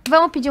disse,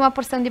 vamos pedir uma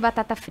porção de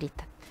batata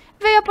frita.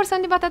 Veio a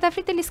porção de batata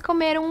frita, eles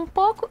comeram um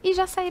pouco e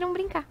já saíram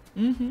brincar.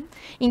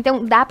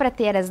 Então, dá para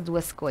ter as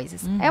duas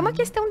coisas. É uma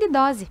questão de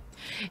dose.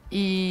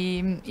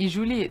 E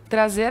Julie,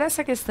 trazer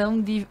essa questão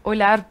de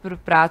olhar para o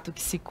prato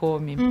que se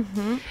come.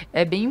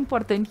 É bem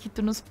importante que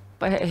tu nos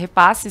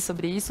repasse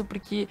sobre isso,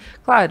 porque,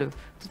 claro,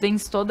 tu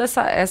tens toda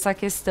essa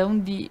questão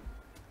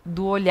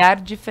do olhar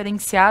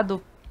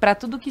diferenciado para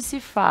tudo que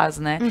se faz,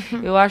 né?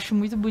 Eu acho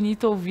muito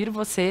bonito ouvir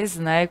vocês,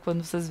 né?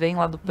 Quando vocês vêm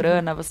lá do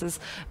Prana, vocês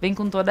vêm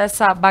com toda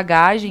essa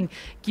bagagem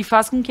que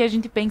faz com que a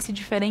gente pense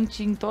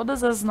diferente em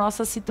todas as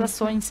nossas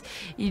situações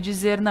e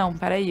dizer, não,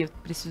 peraí, eu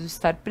preciso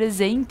estar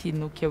presente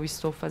no que eu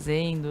estou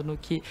fazendo, no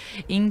que...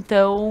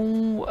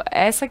 Então,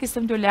 essa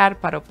questão de olhar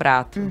para o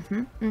prato.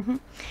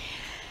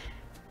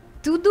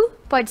 Tudo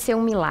pode ser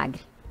um milagre.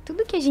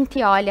 Tudo que a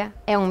gente olha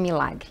é um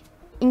milagre.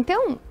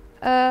 Então...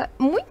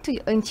 muito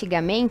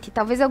antigamente,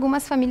 talvez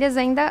algumas famílias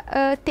ainda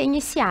tenham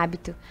esse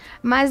hábito,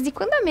 mas de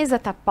quando a mesa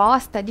está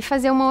posta, de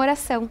fazer uma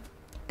oração.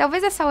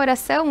 Talvez essa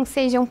oração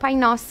seja um Pai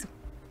Nosso,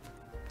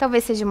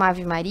 talvez seja uma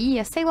Ave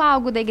Maria, sei lá,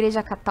 algo da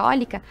Igreja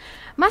Católica,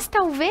 mas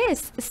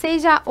talvez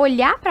seja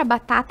olhar para a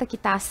batata que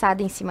está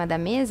assada em cima da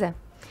mesa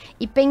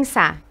e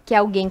pensar que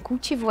alguém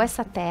cultivou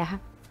essa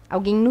terra,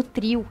 alguém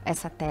nutriu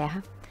essa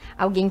terra,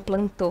 alguém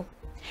plantou.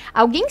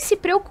 Alguém se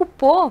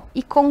preocupou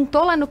e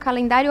contou lá no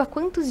calendário há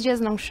quantos dias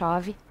não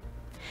chove.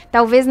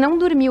 Talvez não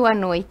dormiu à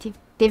noite,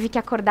 teve que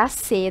acordar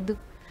cedo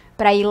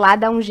para ir lá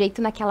dar um jeito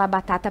naquela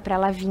batata para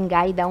ela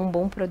vingar e dar um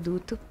bom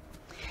produto.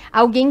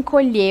 Alguém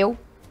colheu,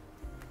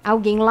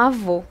 alguém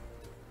lavou,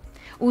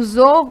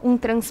 usou um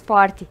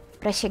transporte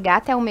para chegar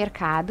até o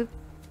mercado.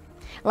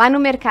 Lá no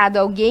mercado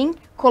alguém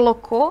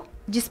colocou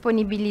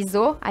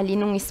disponibilizou ali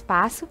num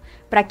espaço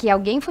para que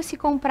alguém fosse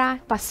comprar,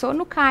 passou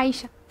no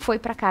caixa, foi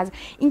para casa.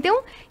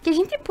 Então, que a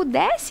gente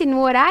pudesse,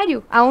 no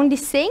horário aonde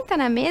senta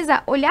na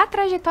mesa, olhar a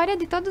trajetória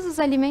de todos os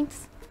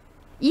alimentos.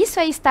 Isso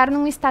é estar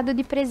num estado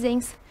de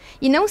presença.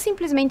 E não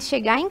simplesmente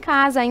chegar em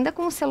casa, ainda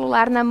com o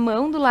celular na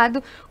mão, do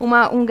lado,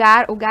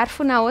 o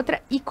garfo na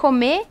outra, e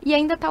comer e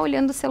ainda tá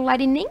olhando o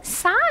celular e nem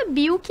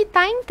sabe o que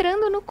tá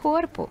entrando no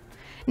corpo.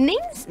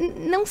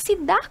 Não se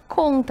dá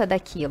conta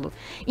daquilo.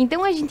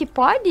 Então, a gente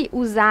pode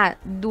usar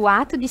do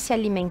ato de se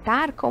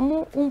alimentar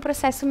como um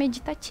processo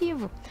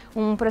meditativo,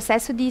 um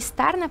processo de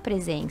estar na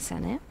presença,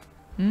 né?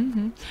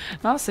 Uhum.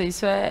 Nossa,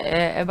 isso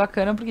é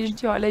bacana porque a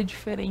gente olha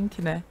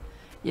diferente, né?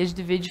 E a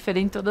gente vê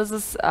diferente todas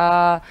as...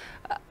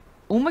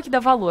 uma que dá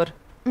valor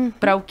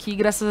para o que,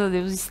 graças a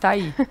Deus, está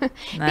aí.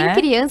 Né? Tem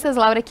crianças,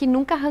 Laura, que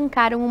nunca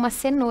arrancaram uma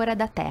cenoura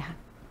da terra.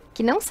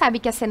 Que não sabe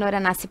que a cenoura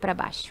nasce para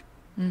baixo.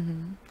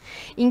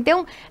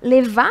 Então,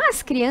 levar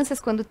as crianças,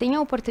 quando tem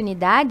a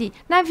oportunidade,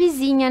 na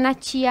vizinha, na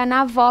tia,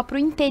 na avó, para o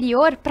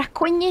interior, para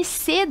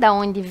conhecer da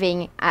onde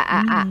vêm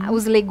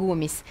os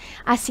legumes.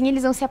 Assim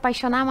eles vão se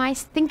apaixonar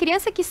mais. Tem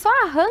criança que só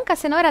arranca a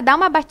cenoura, dá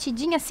uma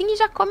batidinha assim e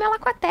já come ela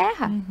com a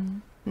terra.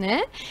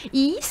 Né?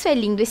 E isso é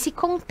lindo, esse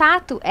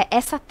contato,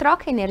 essa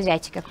troca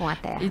energética com a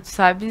terra. E tu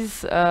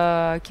sabes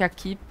que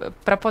aqui,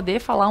 para poder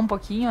falar um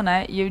pouquinho,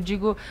 né? E eu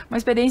digo, uma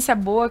experiência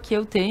boa que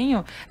eu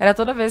tenho era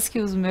toda vez que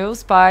os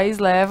meus pais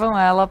levam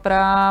ela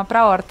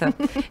pra horta.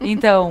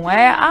 Então,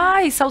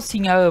 ai,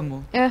 salsinha,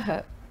 amo.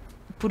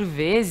 Por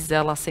vezes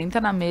ela senta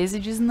na mesa e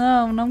diz,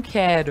 não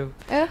quero,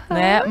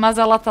 né? Mas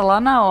ela tá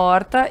lá na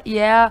horta e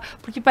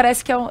porque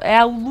parece que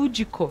é o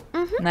lúdico,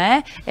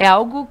 né? É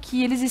algo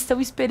que eles estão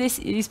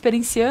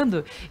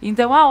experienciando.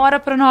 Então, a hora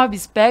para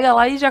nobis, pega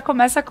lá e já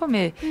começa a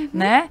comer,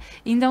 né?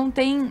 Então,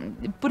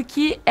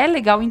 porque é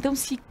legal. Então,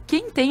 se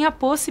quem tem a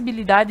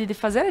possibilidade de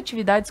fazer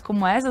atividades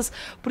como essas,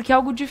 porque é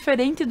algo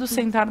diferente do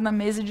sentar na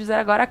mesa e dizer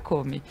agora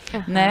come,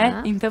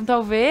 né? Então,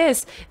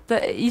 talvez,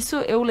 isso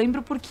eu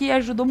lembro porque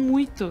ajudou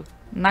muito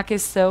na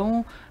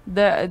questão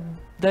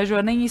da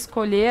Joana em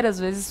escolher, às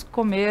vezes,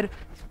 comer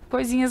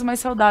coisinhas mais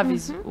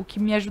saudáveis, o que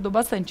me ajudou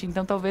bastante.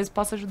 Então, talvez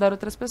possa ajudar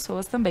outras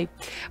pessoas também.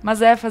 Mas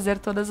fazer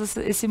todo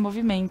esse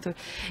movimento.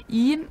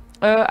 E,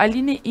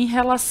 Aline, em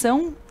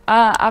relação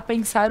a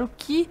pensar o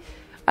que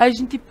a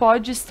gente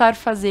pode estar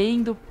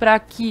fazendo para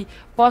que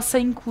possa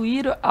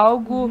incluir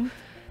algo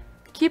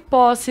que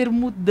possa ir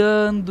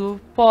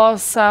mudando,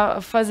 possa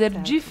fazer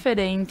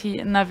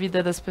diferente na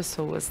vida das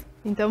pessoas.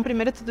 Então,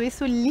 primeiro, tudo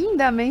isso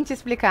lindamente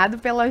explicado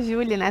pela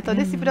Júlia, né? Todo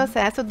esse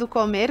processo do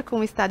comer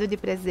com estado de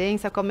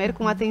presença, comer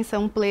com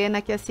atenção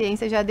plena, que a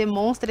ciência já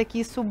demonstra que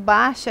isso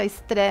baixa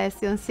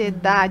estresse,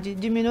 ansiedade,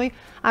 diminui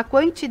a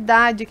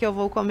quantidade que eu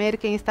vou comer,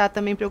 quem está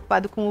também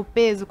preocupado com o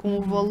peso, com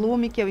o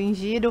volume que eu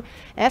ingiro.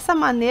 Essa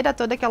maneira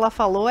toda que ela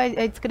falou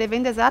é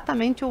descrevendo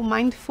exatamente o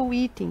mindful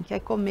eating, que é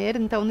comer,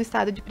 então, no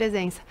estado de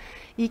presença.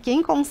 E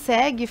quem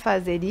consegue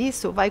fazer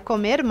isso vai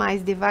comer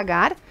mais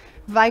devagar,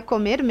 vai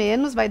comer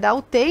menos, vai dar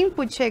o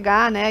tempo de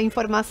chegar, né, a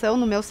informação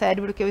no meu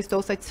cérebro que eu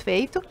estou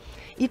satisfeito.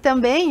 E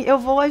também eu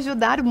vou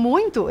ajudar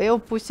muito, eu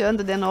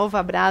puxando de novo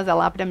a brasa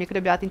lá para a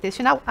microbiota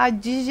intestinal, a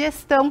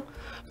digestão.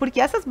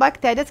 Porque essas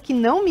bactérias que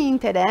não me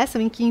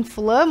interessam e que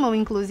inflamam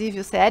inclusive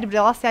o cérebro,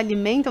 elas se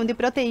alimentam de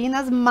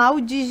proteínas mal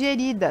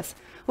digeridas.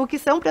 O que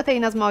são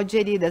proteínas mal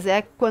digeridas?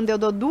 É quando eu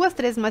dou 2,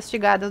 3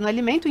 mastigadas no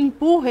alimento,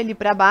 empurro ele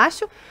para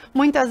baixo,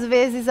 muitas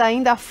vezes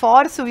ainda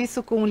forço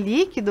isso com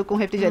líquido, com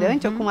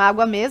refrigerante ou com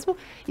água mesmo.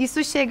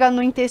 Isso chega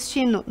no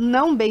intestino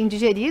não bem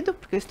digerido,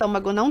 porque o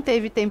estômago não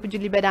teve tempo de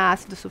liberar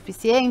ácido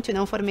suficiente,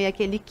 não formei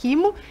aquele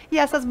quimo, e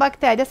essas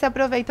bactérias se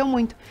aproveitam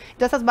muito.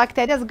 Então, essas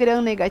bactérias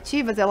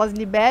gram-negativas, elas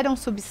liberam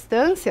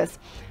substâncias,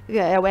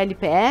 é o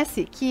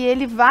LPS, que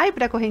ele vai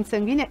para a corrente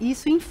sanguínea e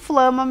isso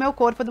inflama meu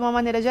corpo de uma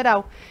maneira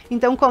geral.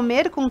 Então,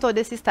 comer com todo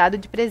esse estado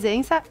de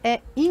presença é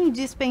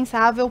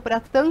indispensável para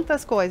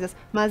tantas coisas,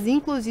 mas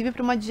inclusive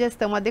para uma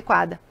digestão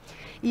adequada.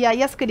 E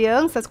aí as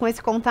crianças, com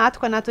esse contato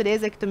com a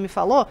natureza que tu me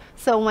falou,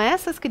 são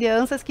essas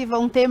crianças que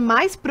vão ter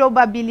mais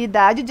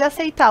probabilidade de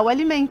aceitar o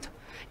alimento.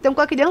 Então,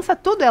 com a criança,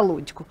 tudo é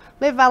lúdico.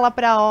 Levar ela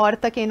para a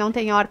horta, quem não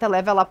tem horta,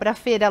 leva ela para a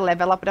feira,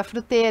 leva ela para a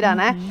fruteira,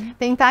 né?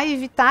 Tentar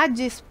evitar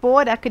de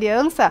expor a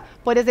criança,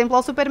 por exemplo,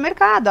 ao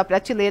supermercado, a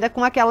prateleira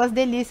com aquelas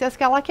delícias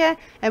que ela quer.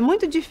 É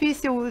muito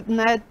difícil,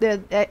 né?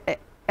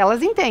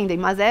 Elas entendem,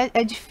 mas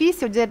é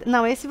difícil dizer,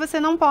 não, esse você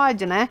não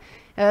pode, né?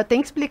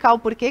 Tem que explicar o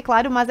porquê,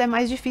 claro, mas é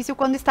mais difícil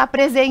quando está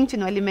presente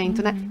no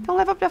alimento, né? Então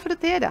leva para a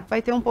fruteira,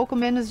 vai ter um pouco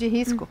menos de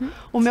risco.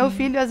 O meu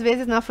filho, às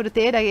vezes, na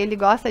fruteira, ele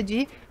gosta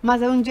de ir,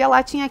 mas um dia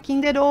lá tinha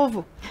Kinder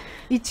Ovo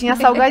e tinha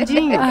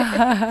salgadinho.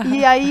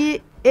 E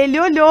aí ele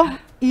olhou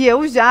e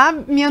eu já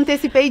me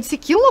antecipei e disse,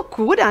 que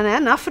loucura, né?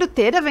 Na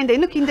fruteira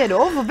vendendo Kinder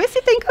Ovo, vê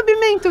se tem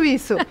cabimento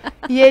isso.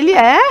 E ele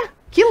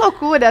que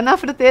loucura, na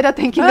fruteira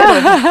tem Kinder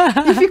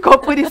Ovo. E ficou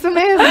por isso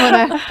mesmo,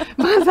 né?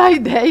 Mas a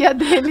ideia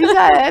dele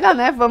já era,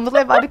 né? Vamos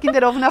levar o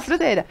Kinder Ovo na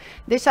fruteira.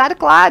 Deixar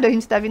claro, a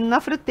gente está vindo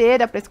na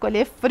fruteira para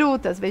escolher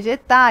frutas,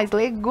 vegetais,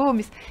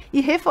 legumes. E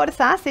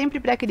reforçar sempre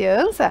para a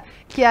criança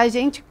que a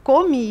gente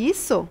come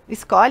isso,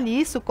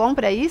 escolhe isso,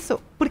 compra isso,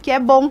 porque é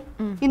bom.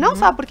 E não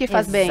só porque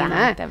faz bem,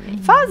 né?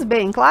 Faz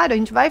bem, claro, a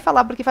gente vai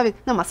falar porque faz bem.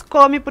 Não, mas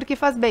come porque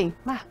faz bem.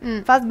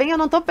 Faz bem, eu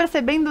não tô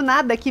percebendo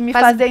nada que me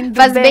fazendo bem.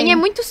 Faz bem é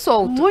muito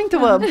solto.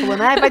 Muito amplo,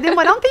 né? Vai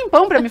demorar um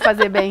tempão para me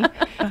fazer bem.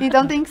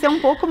 Então tem que ser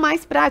um pouco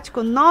mais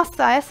prático.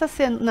 Nossa,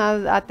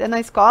 até na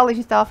escola a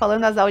gente estava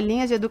falando das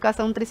aulinhas de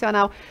educação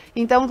nutricional.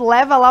 Então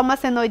leva lá uma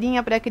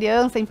cenourinha para a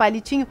criança em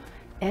palitinho.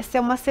 Essa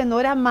é uma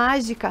cenoura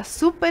mágica,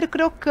 super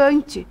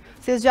crocante.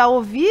 Vocês já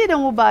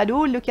ouviram o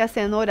barulho que a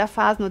cenoura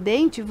faz no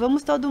dente?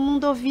 Vamos todo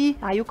mundo ouvir.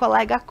 Aí o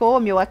colega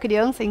come, ou a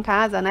criança em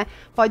casa, né?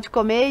 Pode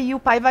comer e o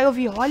pai vai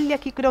ouvir. Olha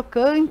que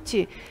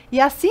crocante. E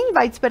assim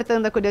vai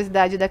despertando a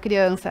curiosidade da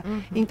criança.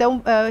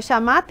 Então,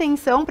 chamar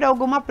atenção para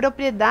alguma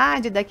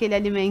propriedade daquele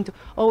alimento.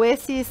 Ou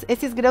esses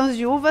grãos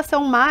de uva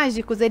são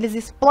mágicos, eles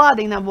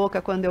explodem na boca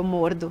quando eu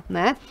mordo,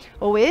 né?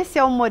 Ou esse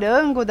é o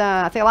morango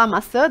sei lá,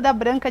 maçã da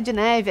Branca de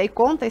Neve. Aí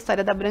conta a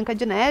história da Branca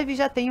de Neve e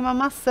já tem uma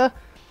maçã.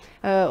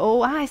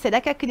 Será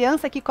que a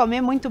criança que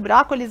comer muito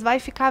brócolis vai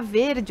ficar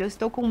verde? Eu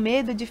estou com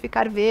medo de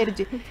ficar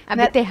verde. A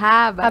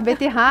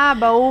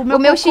beterraba, ou o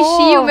meu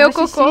xixi, o meu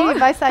cocô. Xixi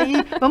vai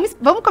sair.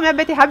 Vamos comer a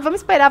beterraba,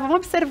 vamos esperar, vamos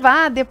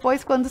observar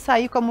depois quando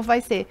sair como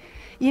vai ser.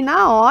 E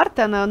na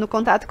horta, no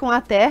contato com a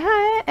terra,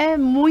 é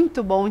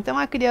muito bom. Então,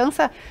 a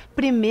criança,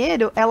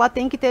 primeiro, ela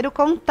tem que ter o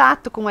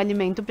contato com o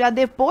alimento, para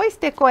depois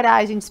ter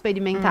coragem de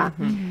experimentar.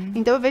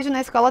 Então, eu vejo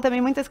na escola também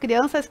muitas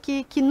crianças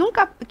que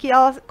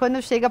elas, quando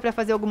chega para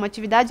fazer alguma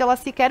atividade, elas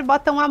sequer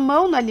botam a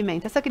mão no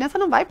alimento. Essa criança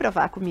não vai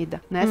provar a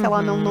comida, né? Se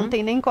ela não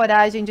tem nem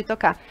coragem de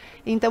tocar.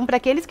 Então, para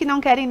aqueles que não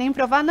querem nem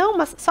provar, não,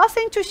 mas só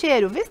sente o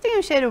cheiro. Vê se tem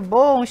um cheiro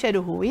bom, um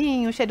cheiro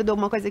ruim, um cheiro de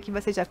alguma coisa que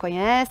você já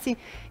conhece.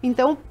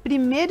 Então,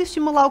 primeiro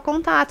estimular o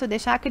contato,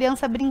 deixar a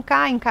criança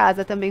brincar em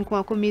casa também com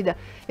a comida.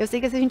 Eu sei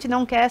que se a gente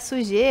não quer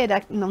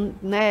sujeira,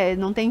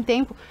 não tem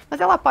tempo, mas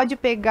ela pode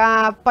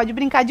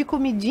brincar de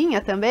comidinha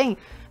também,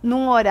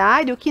 num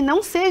horário que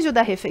não seja o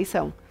da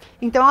refeição.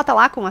 Então ela tá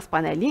lá com as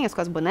panelinhas,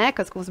 com as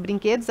bonecas, com os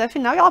brinquedos,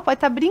 afinal ela pode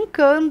estar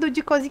brincando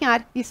de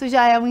cozinhar. Isso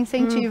já é um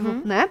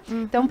incentivo, né?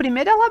 Então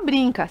primeiro ela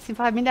brinca, se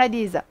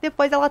familiariza,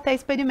 depois ela até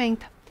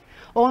experimenta.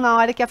 Ou na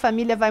hora que a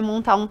família vai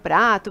montar um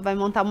prato, vai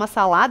montar uma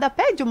salada,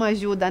 pede uma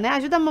ajuda, né?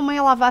 Ajuda a mamãe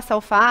a lavar essa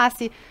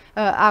alface,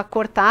 a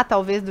cortar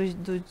talvez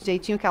do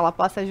jeitinho que ela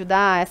possa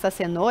ajudar essa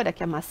cenoura,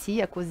 que é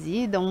macia,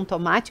 cozida, um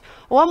tomate,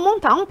 ou a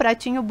montar um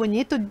pratinho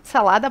bonito de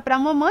salada para a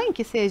mamãe,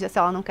 que seja, se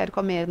ela não quer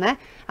comer, né?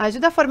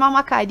 Ajuda a formar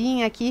uma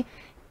carinha aqui.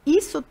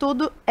 Isso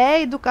tudo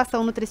é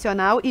educação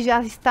nutricional e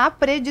já está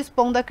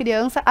predispondo a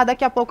criança a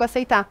daqui a pouco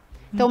aceitar.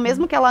 Então,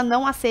 mesmo que ela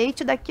não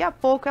aceite, daqui a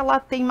pouco ela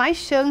tem mais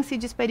chance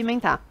de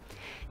experimentar.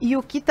 E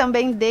o que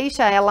também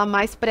deixa ela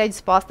mais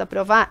predisposta a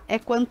provar é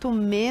quanto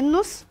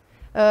menos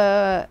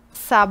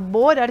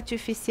sabor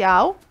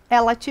artificial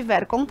ela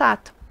tiver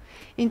contato.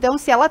 Então,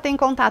 se ela tem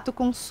contato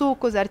com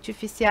sucos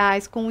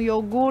artificiais, com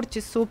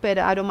iogurtes super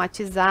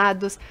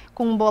aromatizados,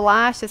 com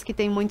bolachas que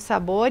têm muitos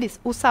sabores,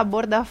 o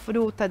sabor da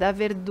fruta, da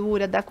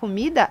verdura, da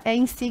comida é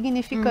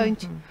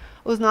insignificante.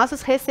 Os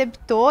nossos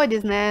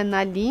receptores, né,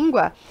 na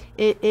língua,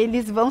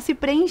 eles vão se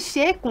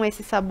preencher com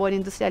esse sabor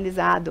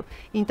industrializado.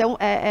 Então,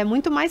 é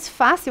muito mais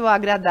fácil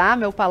agradar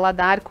meu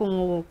paladar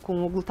com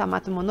o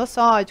glutamato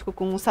monossódico,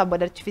 com o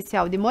sabor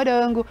artificial de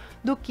morango,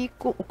 do que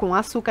com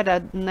açúcar,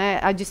 né,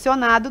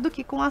 adicionado, do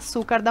que com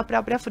açúcar da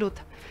própria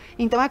fruta.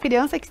 Então, a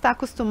criança que está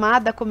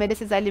acostumada a comer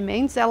esses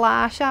alimentos,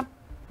 ela acha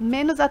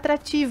menos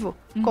atrativo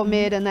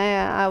comer,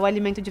 né, o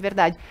alimento de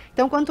verdade.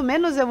 Então, quanto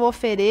menos eu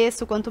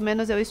ofereço, quanto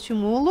menos eu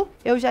estimulo,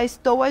 eu já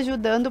estou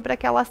ajudando para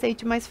que ela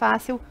aceite mais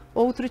fácil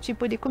outro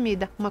tipo de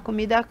comida, uma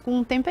comida com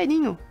um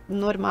temperinho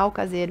normal,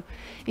 caseiro.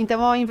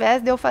 Então, ao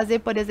invés de eu fazer,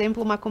 por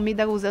exemplo, uma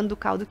comida usando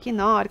caldo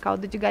quinor,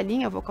 caldo de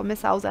galinha, eu vou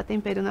começar a usar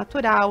tempero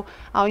natural.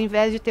 Ao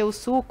invés de ter o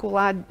suco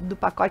lá do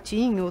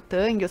pacotinho, o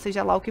tangue, ou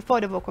seja lá o que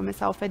for, eu vou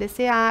começar a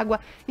oferecer água.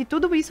 E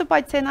tudo isso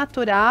pode ser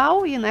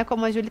natural e, né,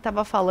 como a Júlia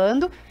estava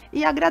falando,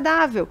 e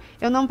agradável.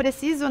 Eu não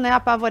preciso, né,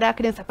 apavorar a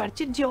criança. A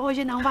partir de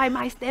hoje não vai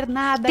mais ter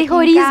nada.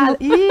 Terrorismo.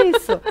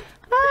 Isso.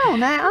 Não,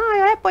 né?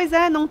 Pois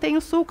é, não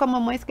tenho suco, a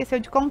mamãe esqueceu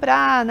de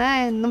comprar,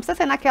 né? Não precisa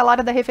ser naquela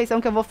hora da refeição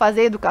que eu vou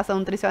fazer educação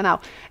nutricional.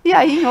 E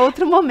aí, em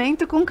outro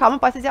momento, com calma,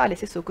 posso dizer, olha,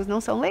 esses sucos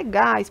não são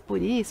legais,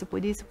 por isso.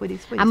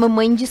 A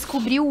mamãe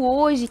descobriu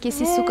hoje que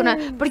esse suco não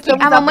é... Porque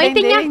a mamãe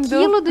tem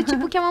aquilo do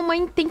tipo que a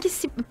mamãe tem que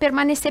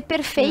permanecer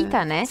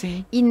perfeita, né?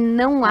 Sim. E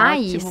não há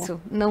isso,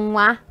 não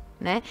há,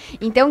 né?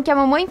 Então, que a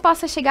mamãe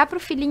possa chegar pro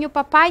filhinho, o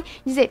papai,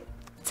 dizer...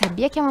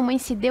 Sabia que a mamãe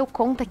se deu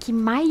conta que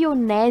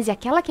maionese,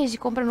 aquela que a gente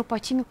compra no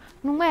potinho,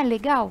 não é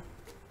legal?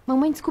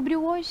 Mamãe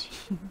descobriu hoje.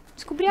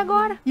 Descobri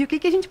agora. E o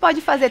que a gente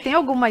pode fazer? Tem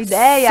alguma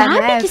ideia,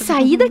 Sabe, né? Que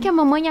saída que a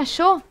mamãe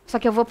achou? Só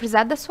que eu vou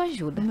precisar da sua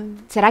ajuda.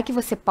 Será que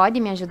você pode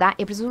me ajudar?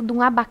 Eu preciso de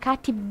um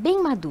abacate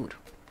bem maduro.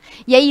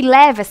 E aí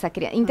leva essa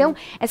criança. Então,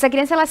 essa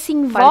criança, ela se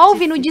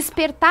envolve no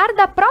despertar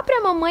da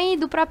própria mamãe e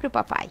do próprio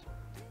papai.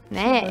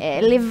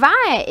 Né? Levar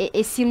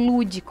esse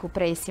lúdico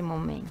para esse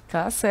momento.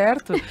 Tá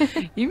certo.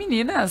 E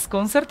meninas,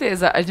 com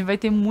certeza, a gente vai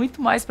ter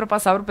muito mais para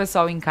passar pro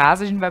pessoal em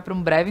casa. A gente vai para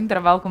um breve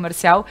intervalo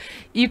comercial.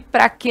 E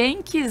para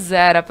quem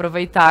quiser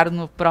aproveitar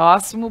no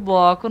próximo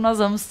bloco, nós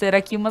vamos ter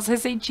aqui umas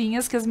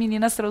receitinhas que as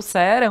meninas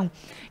trouxeram,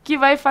 que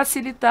vai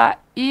facilitar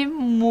e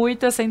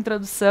muito essa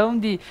introdução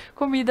de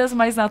comidas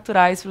mais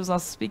naturais para os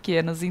nossos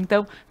pequenos.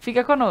 Então,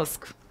 fica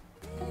conosco.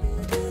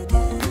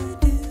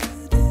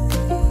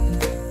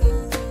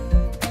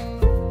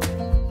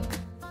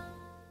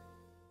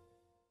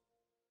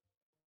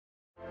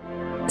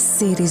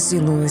 Seres de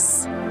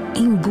luz,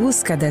 em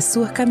busca da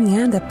sua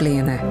caminhada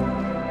plena.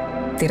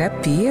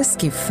 Terapias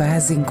que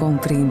fazem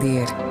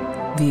compreender,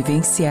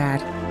 vivenciar,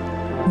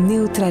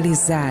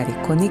 neutralizar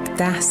e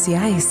conectar-se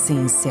à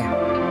essência.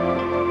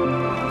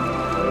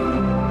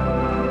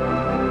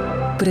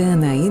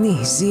 Prana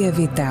Energia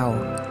Vital.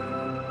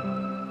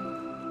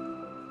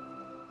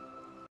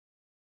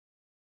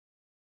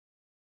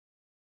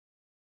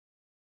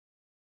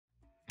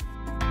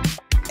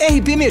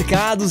 RP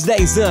Mercados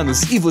 10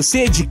 anos e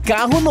você de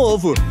carro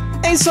novo.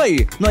 É isso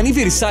aí, no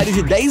aniversário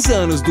de 10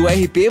 anos do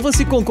RP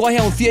você concorre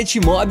a um Fiat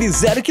Mobi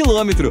 0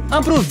 km.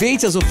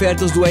 Aproveite as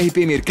ofertas do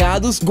RP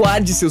Mercados,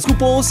 guarde seus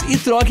cupons e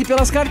troque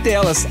pelas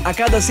cartelas. A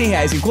cada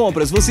R$100 em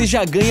compras você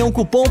já ganha um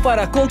cupom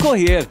para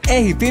concorrer.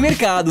 RP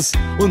Mercados,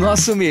 o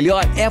nosso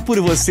melhor é por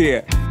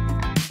você.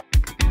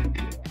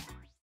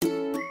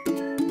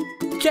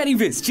 Quer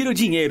investir o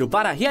dinheiro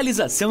para a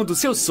realização dos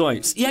seus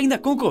sonhos e ainda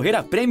concorrer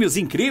a prêmios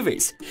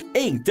incríveis?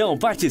 Então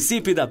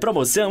participe da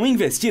promoção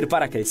Investir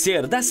para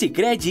Crescer da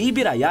Sicredi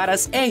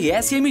Ibiraiaras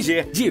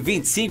RSMG, de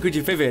 25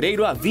 de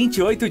fevereiro a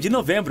 28 de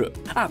novembro.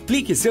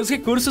 Aplique seus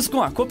recursos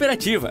com a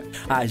cooperativa,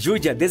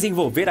 ajude a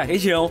desenvolver a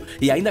região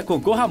e ainda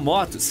concorra a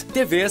motos,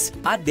 TVs,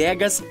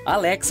 adegas,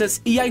 Alexas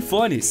e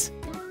iPhones.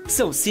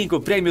 São 5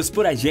 prêmios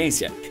por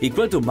agência e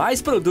quanto mais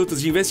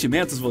produtos de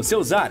investimentos você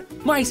usar,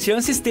 mais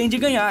chances tem de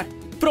ganhar.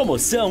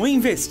 Promoção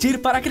Investir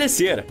para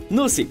Crescer.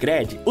 No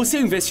Sicredi, o seu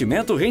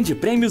investimento rende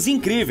prêmios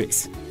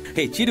incríveis.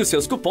 Retire os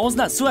seus cupons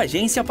na sua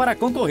agência para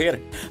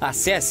concorrer.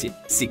 Acesse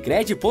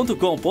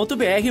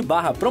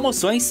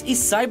sicredi.com.br/promoções e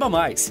saiba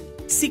mais.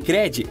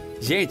 Sicredi,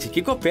 gente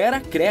que coopera,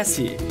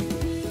 cresce.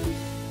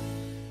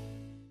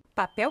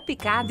 Papel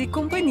Picado e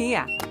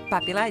Companhia.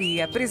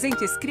 Papelaria,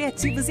 presentes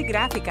criativos e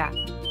gráfica.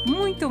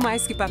 Muito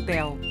mais que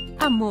papel.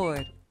 Amor.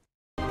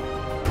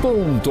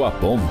 Ponto a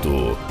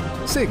Ponto.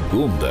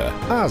 Segunda,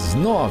 às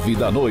 9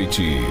 da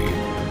noite.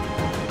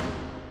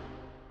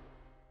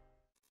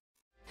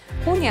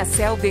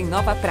 Uniaselv em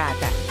Nova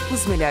Prata.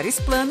 Os melhores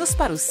planos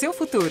para o seu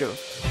futuro.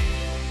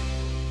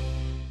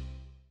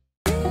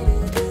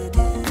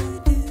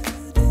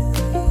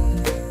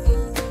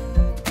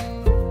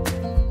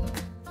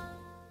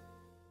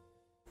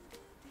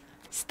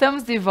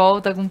 Estamos de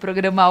volta com o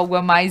programa Algo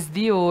a Mais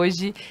de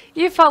hoje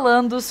e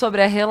falando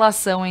sobre a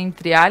relação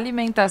entre a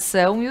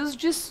alimentação e os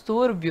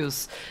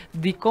distúrbios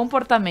de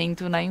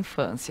comportamento na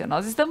infância.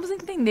 Nós estamos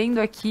entendendo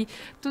aqui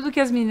tudo que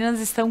as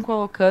meninas estão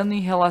colocando em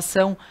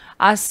relação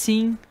a,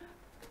 sim,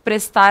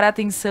 prestar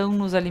atenção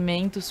nos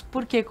alimentos,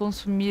 por que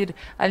consumir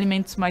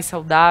alimentos mais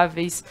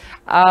saudáveis.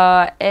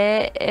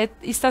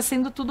 Está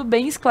sendo tudo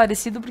bem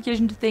esclarecido porque a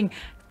gente tem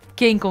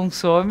quem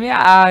consome.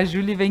 A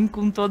Júlia vem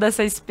com toda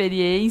essa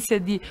experiência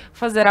de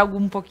fazer algo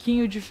um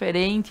pouquinho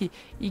diferente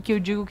e que eu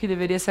digo que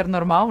deveria ser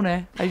normal,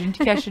 né? A gente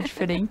que acha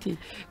diferente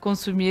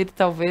consumir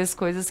talvez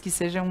coisas que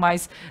sejam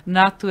mais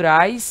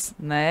naturais,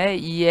 né?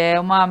 E é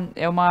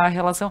uma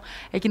relação,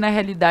 é que na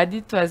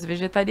realidade tu és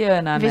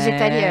vegetariana, né?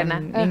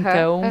 Vegetariana.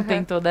 Então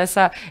tem toda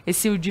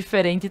esse o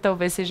diferente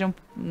talvez seja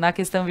na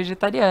questão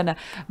vegetariana,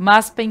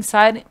 mas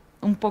pensar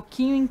um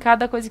pouquinho em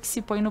cada coisa que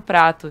se põe no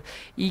prato,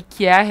 e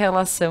que é a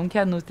relação que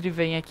a Nutri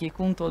vem aqui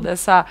com todo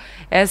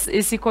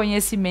esse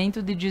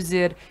conhecimento de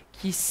dizer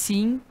que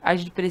sim, a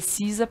gente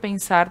precisa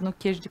pensar no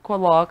que a gente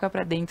coloca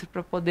para dentro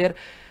para poder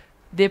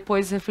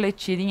depois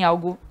refletir em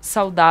algo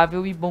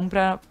saudável e bom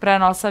para a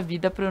nossa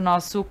vida, para o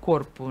nosso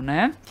corpo,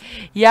 né?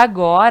 E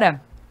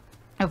agora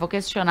eu vou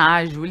questionar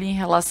a Júlia em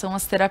relação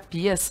às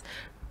terapias,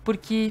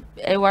 porque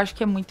eu acho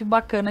que é muito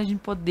bacana a gente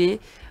poder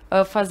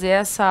fazer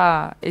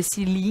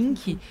esse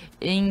link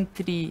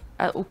entre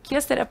o que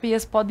as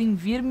terapias podem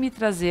vir me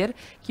trazer,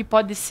 que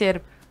podem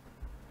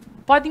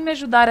me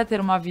ajudar a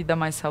ter uma vida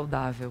mais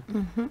saudável.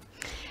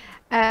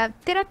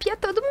 Terapia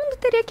todo mundo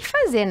teria que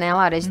fazer, né,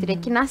 Laura? A gente teria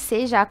que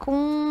nascer já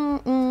com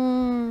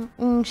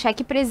um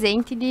cheque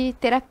presente de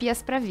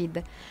terapias para a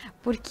vida,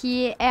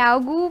 porque é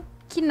algo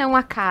que não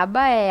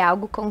acaba, é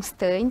algo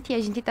constante, e a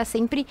gente tá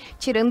sempre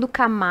tirando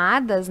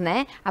camadas,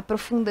 né,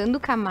 aprofundando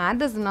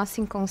camadas do nosso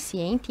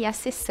inconsciente e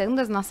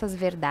acessando as nossas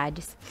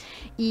verdades.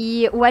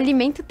 E o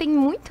alimento tem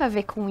muito a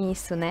ver com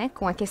isso, né,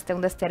 com a questão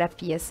das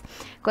terapias.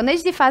 Quando a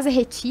gente faz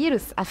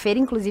retiros, a feira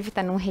inclusive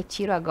tá num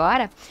retiro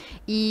agora,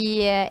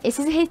 e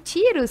esses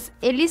retiros,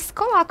 eles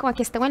colocam a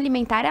questão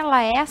alimentar,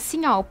 ela é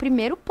assim, ó, o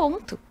primeiro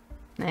ponto,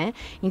 né?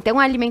 Então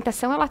a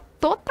alimentação, ela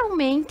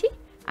totalmente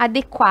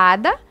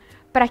adequada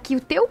para que o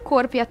teu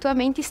corpo e a tua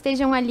mente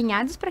estejam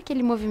alinhados para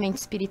aquele movimento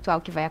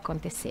espiritual que vai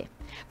acontecer.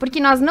 Porque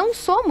nós não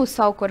somos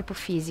só o corpo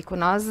físico,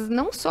 nós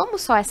não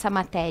somos só essa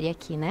matéria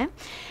aqui, né?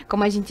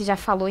 Como a gente já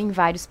falou em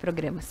vários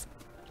programas.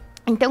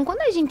 Então,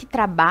 quando a gente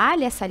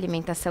trabalha essa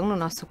alimentação no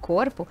nosso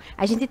corpo,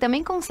 a gente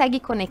também consegue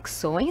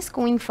conexões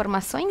com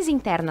informações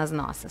internas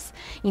nossas.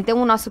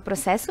 Então, o nosso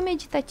processo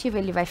meditativo,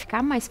 ele vai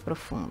ficar mais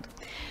profundo.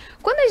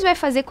 Quando a gente vai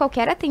fazer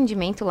qualquer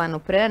atendimento lá no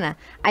Prana,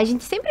 a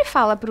gente sempre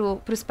fala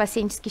para os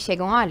pacientes que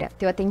chegam, olha,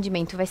 teu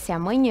atendimento vai ser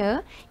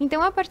amanhã,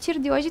 então a partir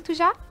de hoje tu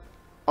já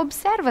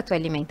observa a tua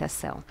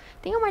alimentação.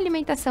 Tem uma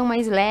alimentação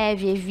mais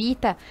leve,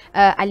 evita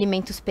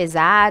alimentos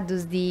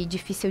pesados, de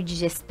difícil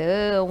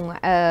digestão.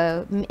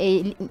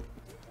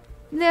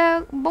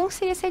 Bom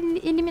seria se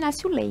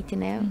eliminasse o leite,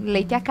 né? O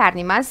leite e a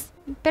carne, mas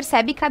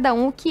percebe cada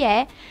um o que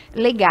é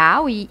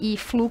legal e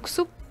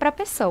fluxo para a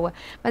pessoa.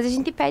 Mas a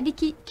gente pede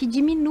que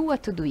diminua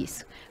tudo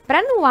isso.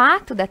 Para no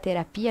ato da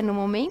terapia, no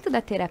momento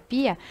da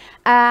terapia,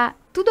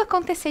 tudo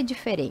acontecer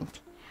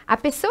diferente. A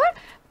pessoa,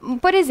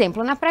 por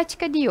exemplo, na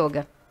prática de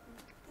yoga,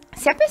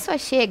 se a pessoa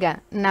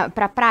chega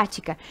para a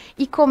prática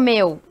e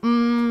comeu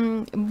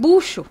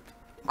bucho,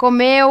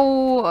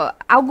 comeu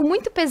algo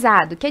muito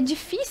pesado, que é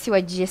difícil a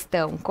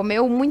digestão,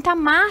 comeu muita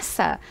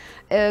massa,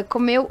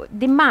 comeu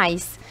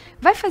demais,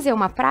 vai fazer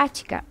uma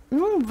prática,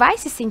 não vai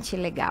se sentir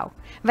legal.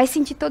 Vai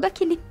sentir todo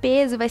aquele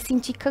peso, vai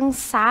sentir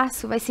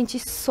cansaço, vai sentir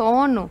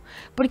sono,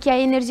 porque a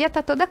energia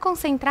está toda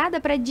concentrada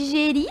para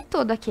digerir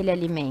todo aquele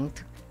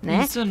alimento,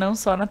 né? Isso não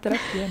só na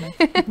terapia, né?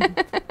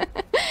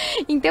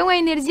 Então a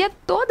energia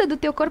toda do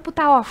teu corpo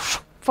tá, ó,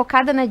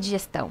 focada na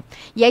digestão.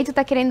 E aí tu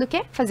tá querendo o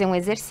quê? Fazer um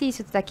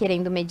exercício, tu tá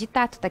querendo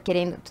meditar, tu tá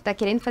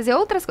querendo fazer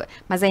outras coisas,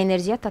 mas a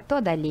energia tá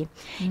toda ali.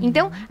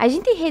 Então, a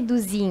gente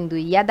reduzindo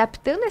e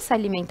adaptando essa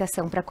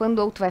alimentação para quando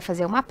ou tu vai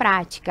fazer uma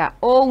prática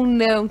ou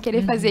não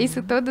querer fazer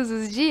isso todos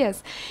os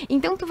dias,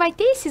 então tu vai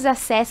ter esses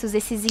acessos,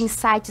 esses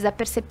insights, a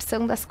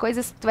percepção das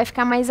coisas, tu vai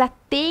ficar mais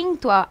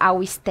atento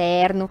ao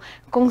externo,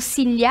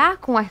 conciliar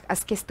com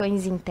as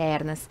questões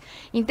internas.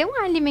 Então,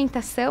 a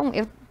alimentação,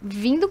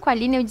 vindo com a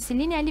Aline, eu disse,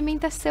 Aline, a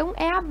alimentação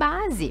é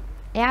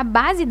a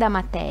base da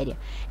matéria,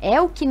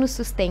 é o que nos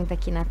sustenta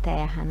aqui na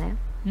Terra, né?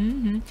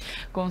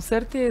 Com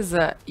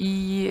certeza.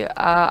 E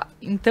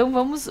então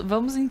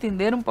vamos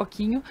entender um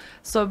pouquinho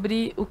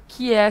sobre o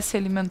que é se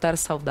alimentar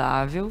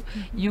saudável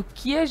e o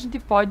que a gente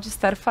pode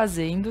estar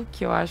fazendo,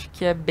 que eu acho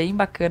que é bem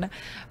bacana,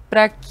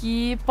 para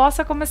que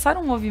possa começar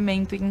um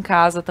movimento em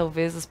casa,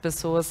 talvez as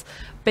pessoas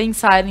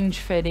pensarem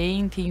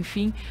diferente,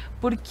 enfim,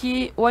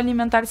 porque o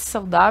alimentar-se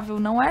saudável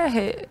não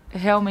é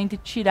realmente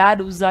tirar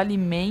os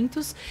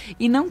alimentos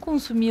e não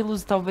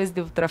consumi-los talvez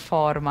de outra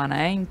forma,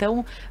 né?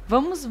 Então,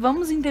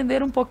 vamos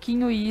entender um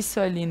pouquinho isso,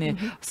 Aline.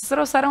 Vocês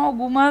trouxeram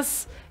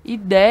algumas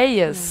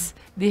ideias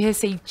de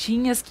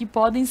receitinhas que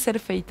podem ser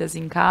feitas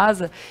em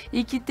casa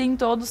e que tem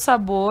todo o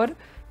sabor,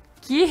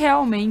 que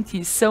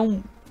realmente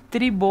são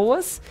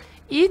boas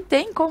e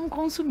tem como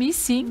consumir,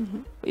 sim,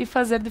 e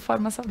fazer de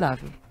forma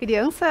saudável.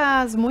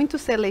 Crianças muito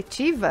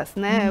seletivas,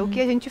 né? O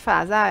que a gente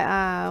faz?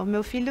 O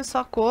meu filho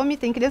só come,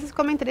 tem crianças que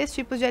comem 3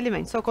 tipos de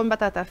alimentos. Só come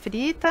batata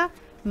frita,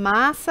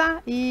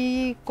 massa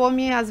e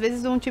come, às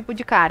vezes, um tipo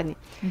de carne.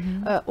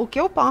 O que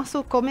eu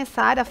posso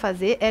começar a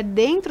fazer é,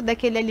 dentro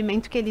daquele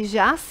alimento que ele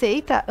já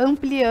aceita,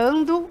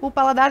 ampliando o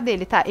paladar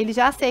dele, tá? Ele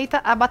já aceita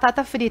a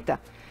batata frita.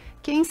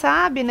 Quem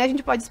sabe, né, a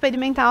gente pode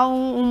experimentar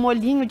um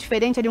molhinho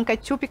diferente, ali um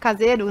ketchup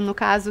caseiro, no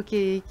caso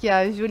que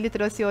a Júlia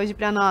trouxe hoje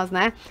para nós,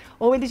 né?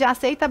 Ou ele já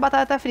aceita a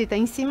batata frita.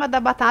 Em cima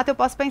da batata eu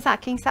posso pensar,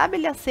 quem sabe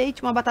ele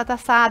aceite uma batata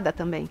assada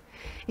também.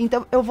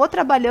 Então, eu vou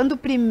trabalhando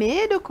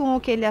primeiro com o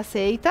que ele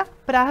aceita,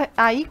 para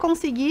aí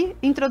conseguir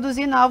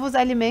introduzir novos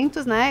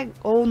alimentos, né?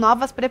 Ou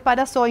novas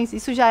preparações.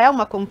 Isso já é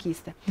uma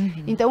conquista.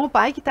 Então, o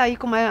pai que está aí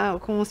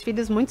com os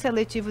filhos muito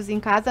seletivos em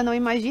casa, não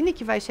imagine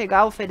que vai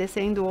chegar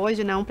oferecendo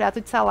hoje, né, um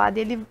prato de salada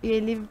e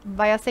ele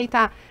vai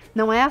aceitar.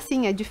 Não é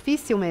assim, é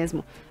difícil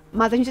mesmo.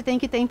 Mas a gente tem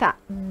que tentar,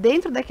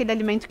 dentro daquele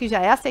alimento que já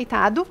é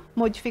aceitado,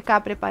 modificar a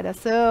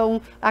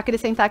preparação,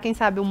 acrescentar, quem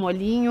sabe, um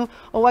molhinho.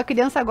 Ou a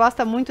criança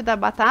gosta muito da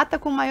batata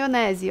com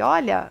maionese.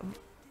 Olha,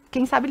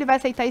 quem sabe ele vai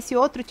aceitar esse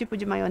outro tipo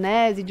de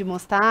maionese, de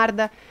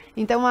mostarda.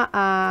 Então,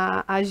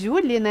 a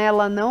Julie, né,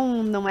 ela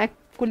não é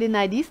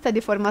culinarista de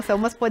formação,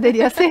 mas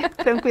poderia ser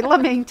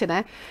tranquilamente,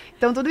 né?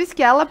 Então, tudo isso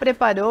que ela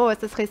preparou,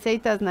 essas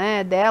receitas,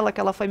 né, dela, que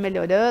ela foi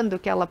melhorando,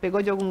 que ela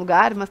pegou de algum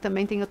lugar, mas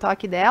também tem o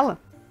toque dela.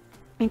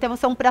 Então,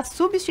 são para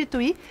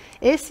substituir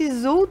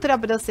esses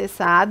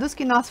ultraprocessados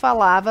que nós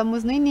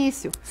falávamos no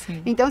início.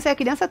 Então, se a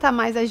criança está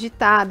mais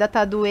agitada,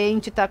 está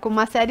doente, está com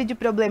uma série de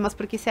problemas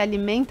porque se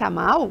alimenta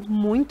mal,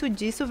 muito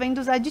disso vem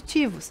dos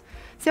aditivos.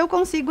 Se eu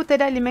consigo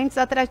ter alimentos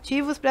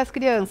atrativos para as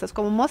crianças,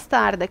 como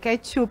mostarda,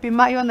 ketchup,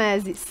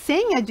 maionese,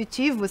 sem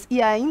aditivos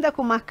e ainda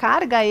com uma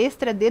carga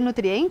extra de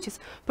nutrientes,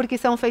 porque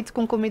são feitos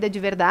com comida de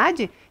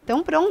verdade,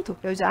 então pronto,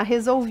 eu já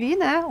resolvi,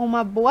 né,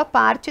 uma boa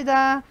parte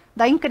da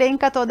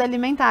encrenca toda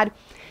alimentar.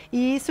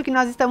 E isso que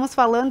nós estamos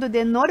falando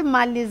de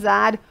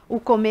normalizar o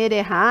comer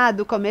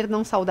errado, o comer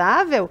não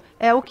saudável,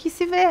 é o que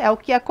se vê, é o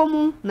que é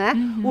comum, né?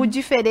 O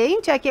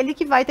diferente é aquele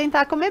que vai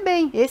tentar comer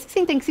bem. Esse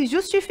sim tem que se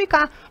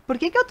justificar. Por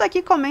que eu tô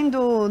aqui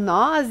comendo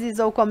nozes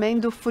ou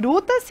comendo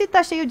frutas se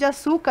tá cheio de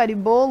açúcar e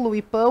bolo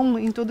e pão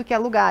em tudo que é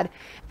lugar?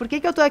 Por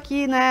que eu tô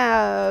aqui,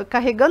 né,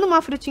 carregando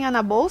uma frutinha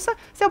na bolsa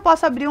se eu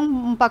posso abrir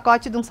um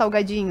pacote de um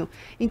salgadinho?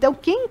 Então,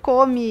 quem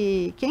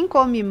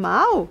come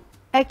mal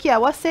é que é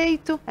o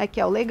aceito, é que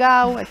é o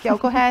legal, é que é o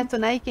correto,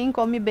 né? E quem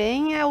come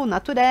bem é o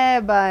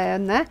natureba,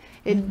 né?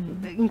 Ele,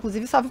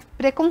 inclusive, sofre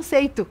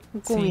preconceito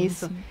com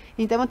isso. Sim.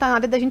 Então, tá na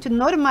hora da gente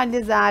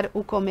normalizar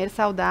o comer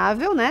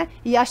saudável, né?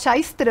 E achar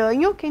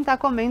estranho quem tá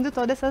comendo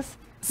todas essas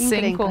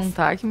encrencas. Sem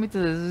contar que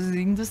muitas vezes os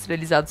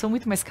industrializados são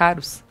muito mais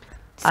caros.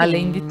 Sim.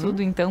 Além de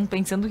tudo, então,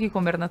 pensando que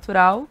comer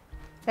natural...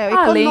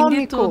 além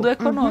de tudo,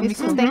 econômico. E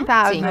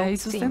sustentável. E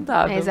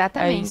sustentável.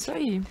 Exatamente. É isso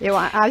aí.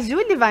 A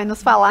Júlia vai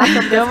nos falar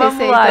sobre as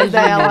receitas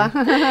dela.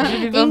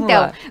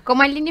 Então,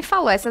 como a Aline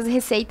falou, essas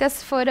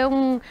receitas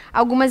foram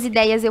algumas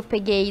ideias eu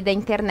peguei da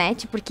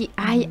internet, porque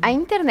a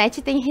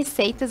internet tem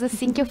receitas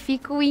assim que eu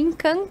fico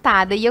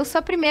encantada. E eu sou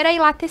a primeira a ir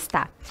lá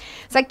testar.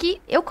 Só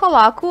que eu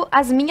coloco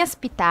as minhas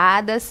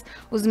pitadas,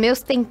 os meus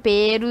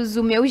temperos,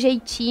 o meu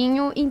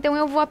jeitinho, então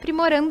eu vou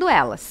aprimorando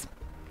elas.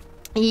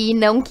 E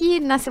não que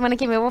na semana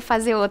que vem eu vou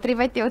fazer outra e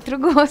vai ter outro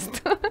gosto.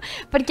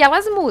 Porque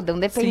elas mudam,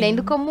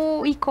 dependendo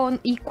como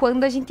e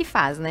quando a gente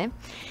faz, né?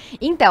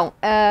 Então,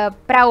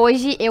 pra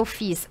hoje eu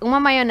fiz uma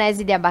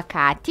maionese de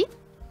abacate,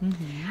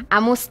 a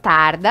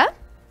mostarda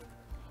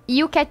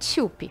e o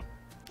ketchup.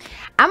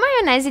 A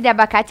maionese de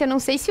abacate, eu não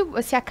sei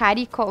se a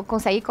Kari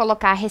consegue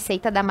colocar a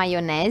receita da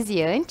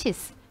maionese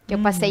antes. Eu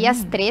passei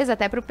as 3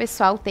 até pro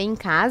pessoal ter em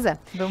casa.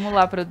 Vamos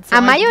lá, produção.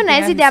 A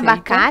maionese de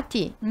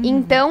abacate,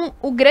 então,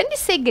 o grande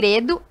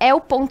segredo é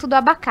o ponto do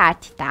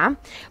abacate, tá?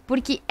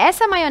 Porque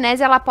essa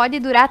maionese, ela pode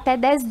durar até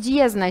 10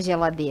 dias na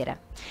geladeira.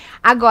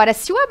 Agora,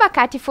 se o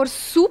abacate for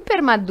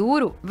super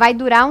maduro, vai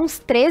durar uns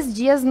 3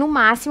 dias no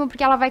máximo,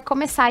 porque ela vai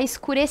começar a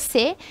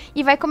escurecer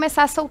e vai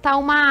começar a soltar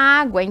uma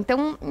água.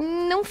 Então,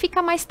 não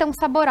fica mais tão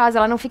saborosa,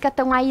 ela não fica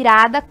tão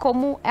airada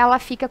como ela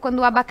fica quando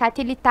o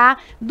abacate ele tá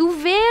do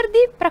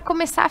verde para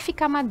começar a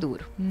ficar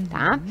maduro,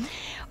 tá?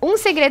 Um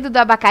segredo do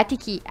abacate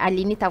que a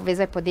Aline talvez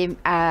vai poder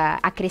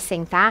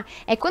acrescentar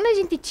é quando a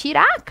gente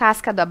tirar a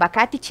casca do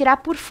abacate, tirar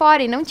por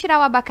fora e não tirar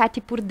o abacate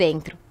por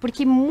dentro.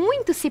 Porque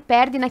muito se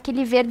perde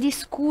naquele verde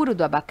escuro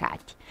do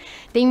abacate.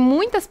 Tem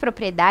muitas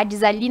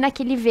propriedades ali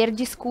naquele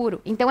verde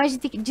escuro. Então, a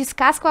gente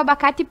descasca o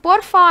abacate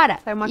por fora.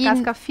 É uma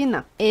casca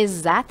fina.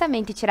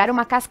 Exatamente, tirar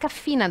uma casca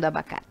fina do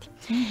abacate.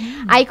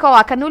 Aí,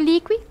 coloca no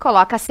líquido,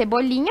 coloca a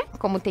cebolinha,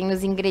 como tem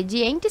nos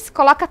ingredientes,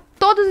 coloca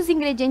todos os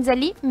ingredientes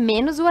ali,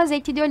 menos o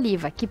azeite de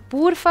oliva. Que,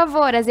 por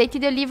favor, azeite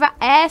de oliva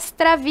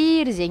extra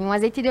virgem, um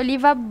azeite de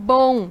oliva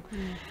bom.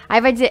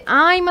 Aí vai dizer,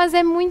 ai, mas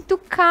é muito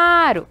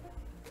caro.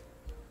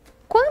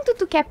 Quanto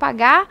tu quer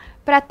pagar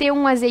para ter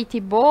um azeite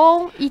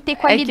bom e ter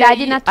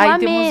qualidade na tua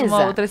mesa? Aí temos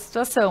uma outra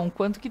situação.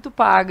 Quanto que tu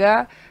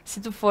paga se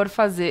tu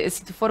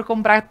for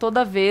comprar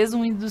toda vez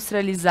um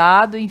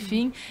industrializado,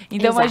 enfim.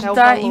 Então, a gente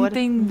tá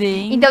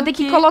entendendo. Então, tem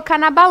que colocar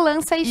na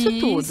balança isso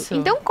tudo.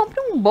 Então, compre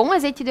um bom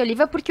azeite de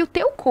oliva, porque o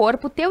teu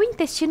corpo, o teu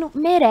intestino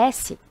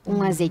merece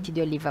um azeite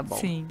de oliva bom,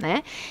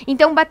 né?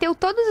 Então, bateu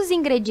todos os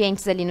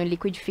ingredientes ali no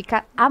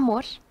liquidifica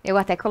amor. Eu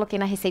até coloquei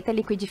na receita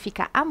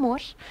liquidifica amor,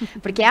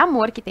 porque é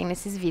amor que tem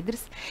nesses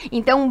vidros.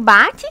 Então,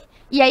 bate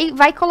e aí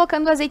vai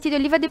colocando o azeite de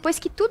oliva depois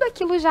que tudo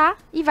aquilo já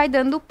e vai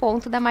dando o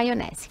ponto da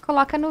maionese.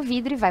 Coloca no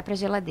vidro e vai pra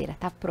geladeira,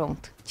 tá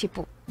pronto.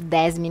 Tipo,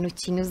 10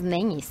 minutinhos,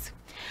 nem isso.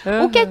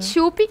 O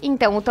ketchup,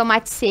 então, o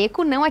tomate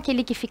seco, não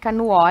aquele que fica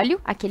no óleo,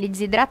 aquele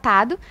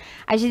desidratado.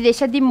 A gente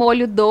deixa de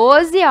molho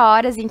 12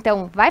 horas,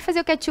 então, vai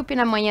fazer o ketchup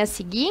na manhã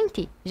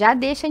seguinte, já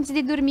deixa antes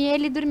de dormir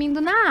ele dormindo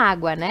na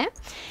água, né?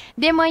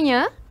 De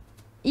manhã,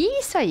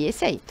 isso aí,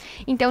 esse aí.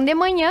 Então, de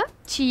manhã,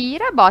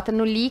 tira, bota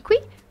no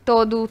líquido,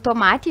 todo o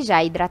tomate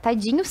já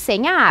hidratadinho,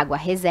 sem a água,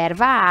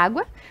 reserva a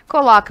água,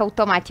 coloca o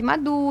tomate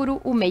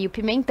maduro, o meio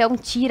pimentão,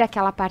 tira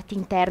aquela parte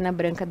interna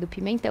branca do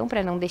pimentão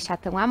para não deixar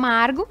tão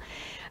amargo.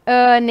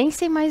 Nem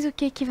sei mais o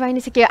que vai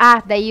nesse aqui.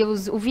 Daí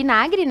o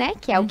vinagre, né,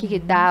 que é o que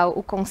dá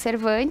o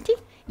conservante,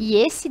 e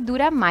esse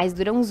dura mais,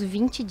 dura uns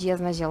 20 dias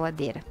na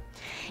geladeira.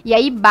 E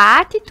aí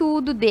bate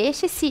tudo,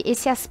 deixa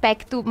esse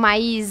aspecto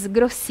mais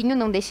grossinho,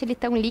 não deixa ele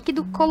tão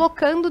líquido,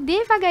 colocando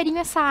devagarinho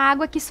essa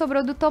água que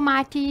sobrou do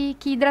tomate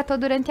que hidratou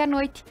durante a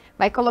noite.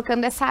 Vai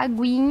colocando essa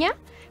aguinha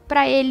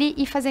para ele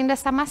ir fazendo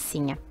essa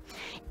massinha.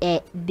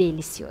 É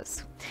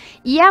delicioso.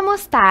 E a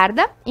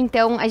mostarda,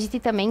 então a gente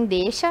também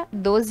deixa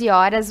 12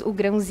 horas o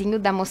grãozinho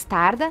da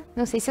mostarda.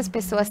 Não sei se as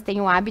pessoas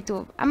têm o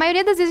hábito. A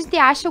maioria das vezes a gente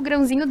acha o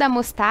grãozinho da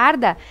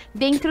mostarda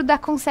dentro da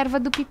conserva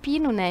do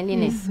pepino, né,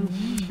 Aline?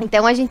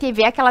 Então a gente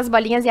vê aquelas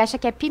bolinhas e acha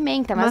que é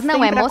pimenta, mas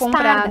não, é mostarda.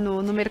 Comprar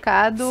no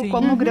mercado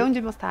como grão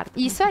de mostarda.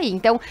 Isso aí.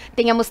 Então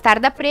tem a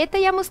mostarda preta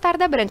e a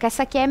mostarda branca.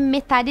 Essa aqui é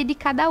metade de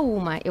cada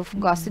uma. Eu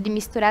gosto de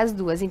misturar as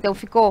duas. Então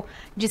ficou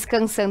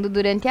descansando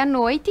durante a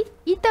noite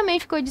e também também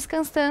ficou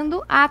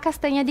descansando a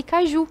castanha de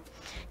caju,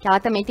 que ela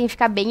também tem que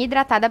ficar bem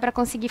hidratada para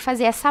conseguir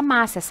fazer essa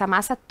massa. Essa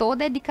massa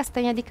toda é de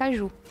castanha de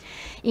caju.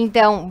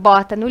 Então,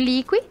 bota no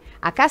líquido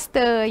a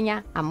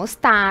castanha, a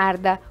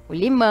mostarda, o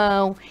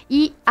limão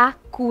e a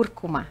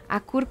cúrcuma. A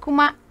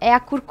cúrcuma é a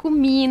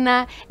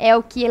curcumina, é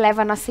o que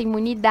eleva a nossa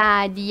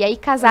imunidade. E aí,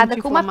 casada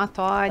com uma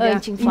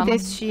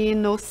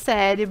intestino,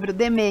 cérebro,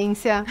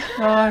 demência.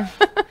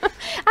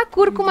 A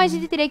cúrcuma a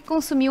gente teria que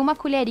consumir uma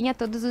colherinha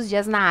todos os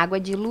dias na água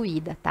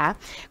diluída, tá?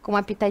 Com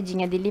uma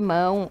pitadinha de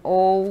limão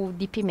ou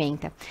de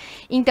pimenta.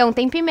 Então,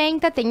 tem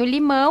pimenta, tem o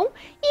limão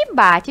e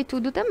bate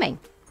tudo também.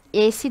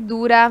 Esse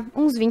dura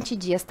uns 20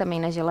 dias também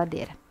na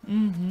geladeira.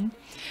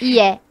 E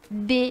é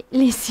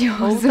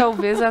delicioso. Ou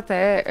talvez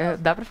até,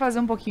 dá pra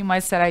fazer um pouquinho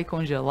mais, será, e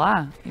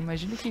congelar?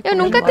 Imagino que eu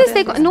nunca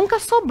testei, nunca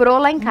sobrou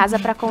lá em casa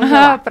pra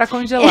congelar. Pra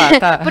congelar,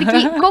 tá.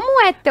 Porque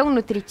como é tão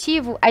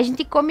nutritivo, a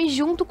gente come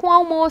junto com o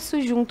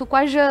almoço, junto com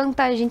a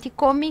janta, a gente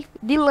come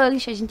de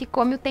lanche, a gente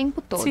come o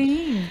tempo todo.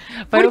 Sim,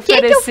 vai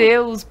oferecer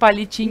os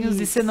palitinhos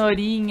de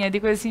cenourinha, de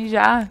coisa assim,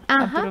 já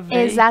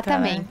aproveita.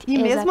 Exatamente. E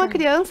mesmo a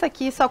criança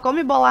que só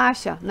come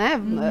bolacha,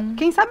 né?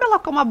 Quem sabe ela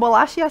coma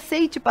bolacha e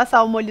aceite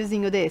passar um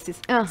molhozinho desses,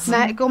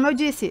 né? Como eu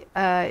disse,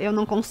 eu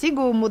não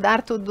consigo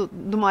mudar tudo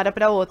de uma hora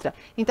para outra.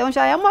 Então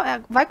já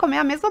vai comer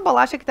a mesma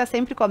bolacha que está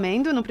sempre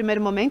comendo no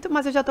primeiro momento,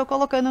 mas eu já estou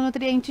colocando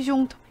nutriente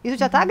junto. Isso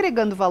já está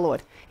agregando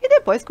valor. E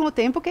depois, com o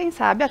tempo, quem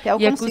sabe até eu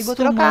consigo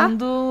trocar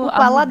o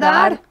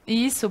paladar.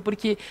 Isso,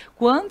 porque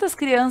quantas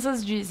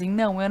crianças dizem,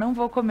 não, eu não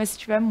vou comer se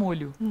tiver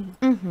molho,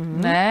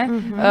 né?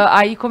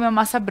 Aí come a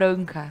massa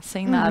branca,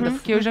 sem nada,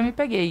 porque eu já me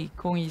peguei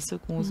com isso,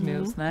 com os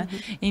meus, né?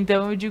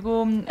 Então eu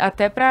digo,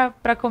 até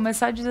para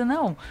começar a dizer,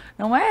 não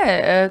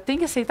é, tem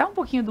que aceitar um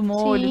pouquinho do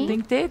molho, tem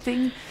que ter,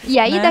 E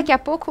aí, daqui a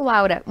pouco,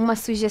 Laura, uma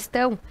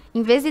sugestão,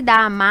 em vez de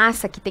dar a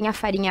massa que tem a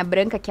farinha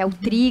branca, que é o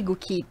trigo,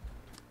 que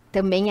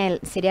também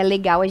seria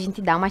legal a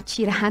gente dar uma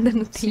tirada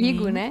no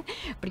trigo, né?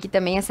 Porque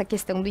também essa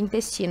questão do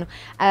intestino.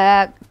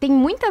 Tem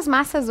muitas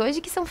massas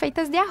hoje que são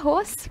feitas de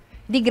arroz,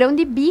 de grão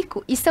de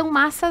bico, e são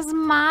massas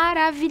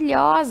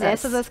maravilhosas.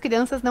 Essas as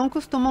crianças não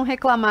costumam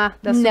reclamar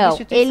da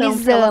substituição,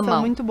 porque elas são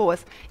muito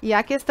boas. E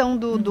a questão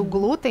do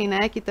glúten,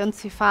 né, que tanto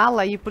se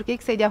fala, e por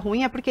que seria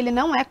ruim, é porque ele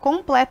não é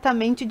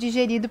completamente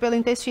digerido pelo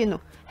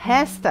intestino.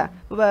 Resta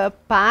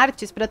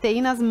partes,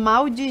 proteínas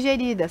mal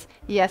digeridas,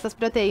 e essas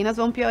proteínas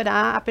vão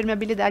piorar a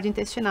permeabilidade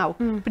intestinal,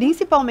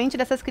 principalmente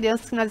dessas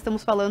crianças que nós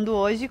estamos falando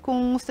hoje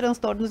com os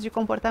transtornos de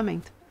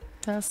comportamento.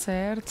 Tá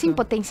certo. Sim,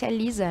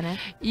 potencializa, né?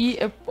 E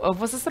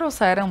vocês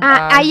trouxeram...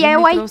 aí é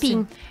o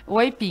aipim. O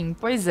aipim,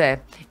 pois é.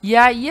 E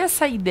aí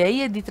essa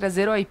ideia de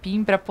trazer o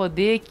aipim para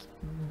poder,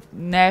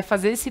 né,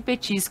 fazer esse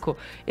petisco.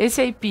 Esse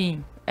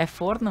aipim é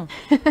forno?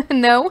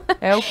 Não.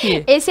 É o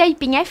quê? Esse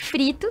aipim é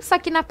frito, só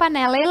que na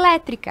panela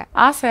elétrica.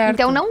 Certo.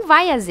 Então não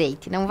vai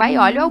azeite, não vai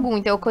óleo algum.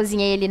 Então eu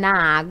cozinhei ele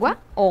na água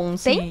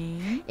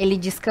ontem, ele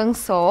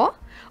descansou.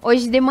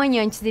 Hoje de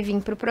manhã, antes de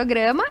vir pro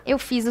programa, eu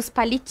fiz os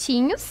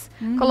palitinhos,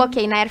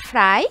 coloquei na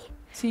airfry,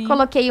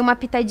 coloquei uma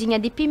pitadinha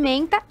de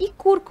pimenta e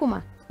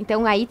cúrcuma.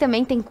 Então, aí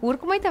também tem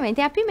cúrcuma e também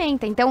tem a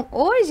pimenta. Então,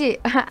 hoje,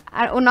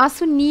 o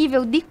nosso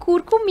nível de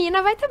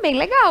curcumina vai estar bem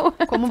legal.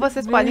 Como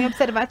vocês podem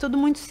observar, é tudo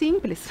muito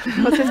simples.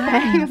 Vocês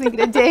pegam os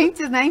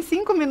ingredientes, né? Em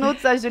 5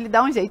 minutos, a Júlia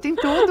dá um jeito em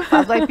tudo.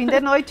 Faz o aipim de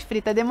noite,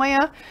 frita de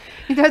manhã.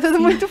 Então, é tudo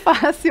muito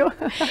fácil.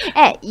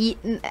 E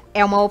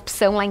é uma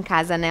opção lá em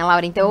casa, né,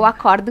 Laura? Então, eu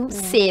acordo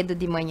cedo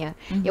de manhã.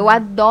 Eu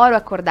adoro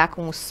acordar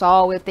com o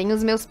sol. Eu tenho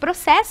os meus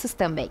processos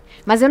também.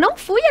 Mas eu não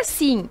fui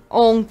assim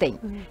ontem.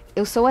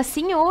 Eu sou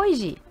assim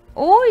hoje.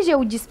 Hoje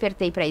eu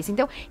despertei para isso.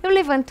 Então, eu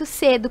levanto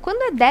cedo.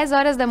 Quando é 10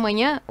 horas da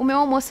manhã, o meu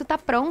almoço tá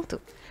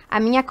pronto. A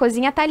minha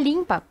cozinha tá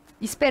limpa,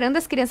 esperando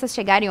as crianças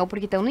chegarem, ou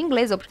porque estão no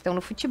inglês, ou porque estão no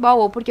futebol,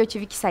 ou porque eu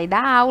tive que sair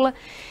da aula.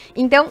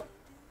 Então,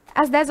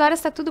 às 10 horas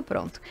tá tudo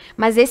pronto.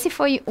 Mas esse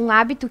foi um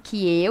hábito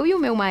que eu e o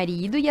meu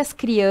marido e as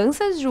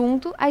crianças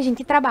junto, a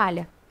gente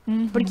trabalha.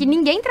 Porque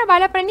ninguém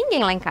trabalha para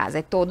ninguém lá em casa.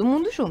 É todo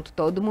mundo junto,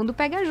 todo mundo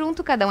pega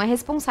junto, cada um é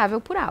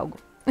responsável por algo.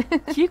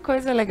 Que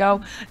coisa legal.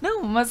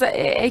 Não, mas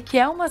é que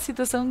é uma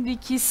situação de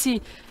que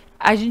se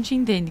a gente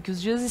entende que os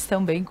dias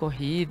estão bem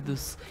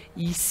corridos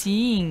e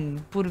sim,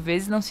 por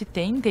vezes não se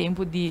tem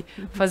tempo de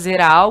fazer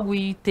algo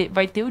e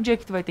vai ter o dia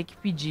que tu vai ter que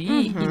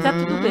pedir e tá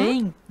tudo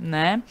bem,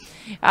 né?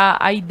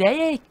 A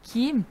ideia é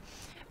que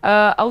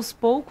aos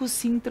poucos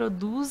se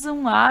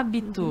introduzam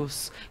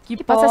hábitos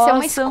que possa ser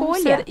uma possam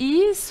escolha.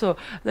 Isso,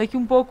 daqui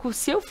um pouco,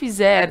 se eu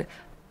fizer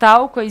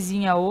tal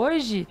coisinha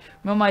hoje,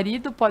 meu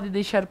marido pode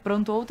deixar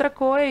pronto outra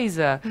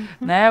coisa,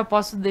 né? Eu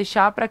posso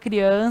deixar para a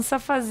criança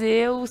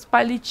fazer os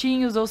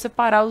palitinhos ou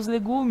separar os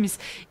legumes.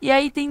 E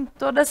aí tem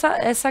toda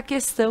essa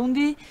questão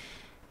de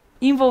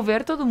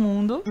envolver todo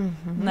mundo,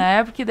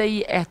 né? Porque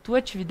daí é a tua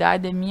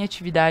atividade, é a minha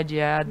atividade,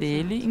 é a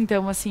dele.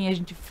 Então, assim, a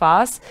gente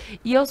faz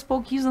e aos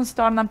pouquinhos não se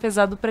torna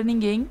pesado para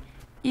ninguém.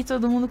 e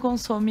todo mundo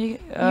consome.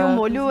 E o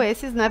molho,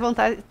 esses, né, vão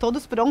estar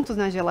todos prontos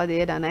na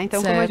geladeira, né?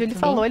 Então, como a Julie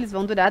falou, eles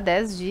vão durar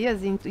 10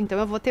 dias. Então,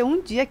 eu vou ter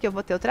um dia que eu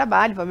vou ter o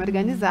trabalho, vou me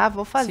organizar,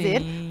 vou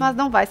fazer. Mas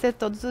não vai ser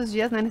todos os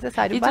dias, né?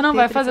 Necessário bater, e tu não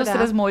vai fazer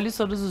triturar. os 3 molhos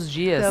todos os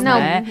dias, não,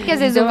 né? Porque às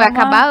vezes então vai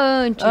acabar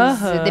antes,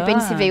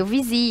 depende se veio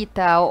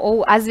visita.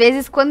 Ou às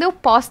vezes, quando eu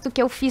posto o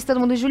que eu fiz, todo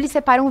mundo, Julie,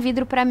 separa um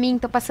vidro pra mim,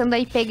 tô passando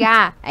aí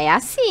pegar. É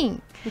assim.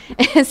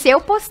 Se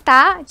eu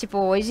postar, tipo,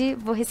 hoje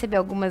vou receber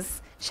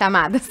algumas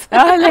chamadas.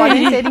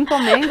 Podem ser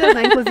encomendas,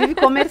 né? Inclusive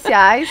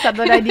comerciais.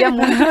 Adoraria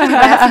muito que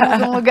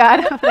tivéssemos um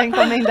lugar para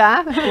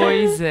encomendar.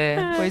 Pois é.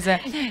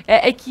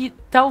 É que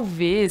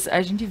talvez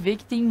a gente vê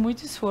que tem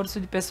muito esforço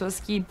de pessoas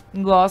que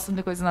gostam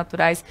de coisas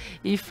naturais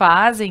e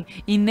fazem,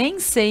 e nem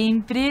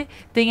sempre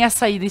tem a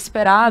saída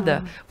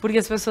esperada, porque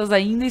as pessoas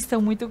ainda estão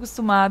muito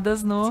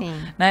acostumadas no...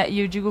 né? E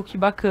eu digo que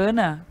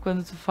bacana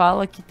quando tu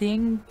fala que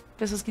tem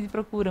pessoas que te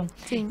procuram.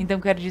 Então,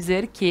 quero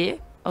dizer que,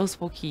 aos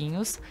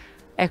pouquinhos,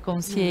 é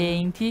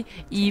consciente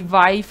e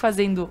vai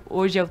fazendo,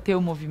 hoje é o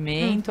teu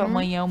movimento,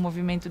 amanhã é o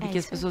movimento de que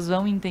as pessoas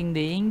vão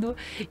entendendo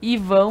e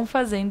vão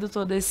fazendo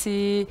todo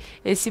esse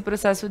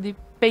processo de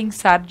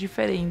pensar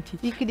diferente.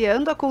 E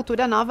criando a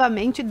cultura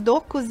novamente do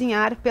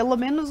cozinhar, pelo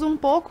menos um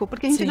pouco,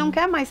 porque a gente não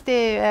quer mais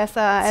ter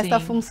essa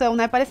função,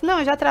 né? Parece, não,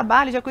 eu já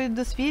trabalho, já cuido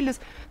dos filhos,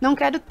 não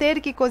quero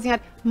ter que cozinhar,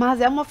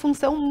 mas é uma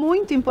função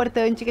muito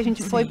importante que a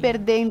gente foi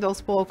perdendo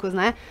aos poucos,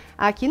 né?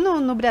 Aqui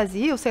no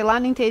Brasil, sei lá,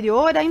 no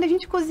interior, ainda a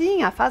gente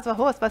cozinha, faz o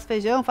arroz, faz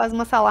feijão, faz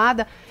uma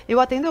salada. Eu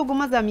atendo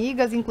algumas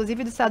amigas,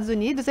 inclusive dos Estados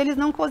Unidos, eles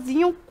não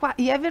cozinham,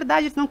 e é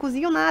verdade, eles não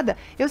cozinham nada.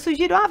 Eu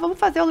sugiro, vamos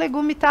fazer o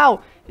legume e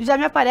tal. Já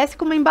me aparece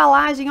com uma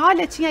embalagem,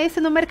 olha, tinha esse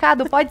no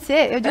mercado, pode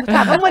ser? Eu digo,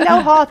 tá, vamos olhar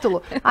o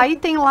rótulo. Aí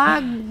tem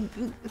lá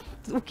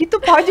o que tu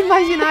pode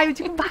imaginar. Eu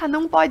digo,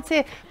 não pode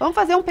ser. Vamos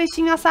fazer um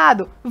peixinho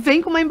assado.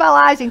 Vem com uma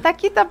embalagem, tá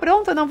aqui, tá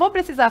pronto, eu não vou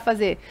precisar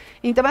fazer.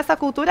 Então essa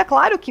cultura,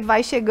 claro que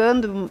vai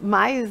chegando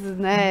mais,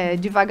 né,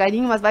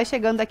 devagarinho, mas vai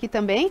chegando aqui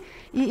também.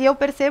 E eu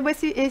percebo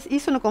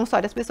isso no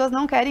consultório. As pessoas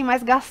não querem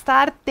mais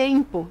gastar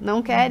tempo,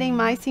 não querem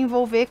mais se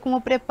envolver com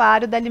o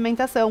preparo da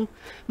alimentação.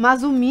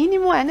 Mas o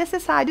mínimo é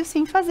necessário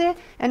sim fazer.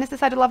 É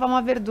necessário lavar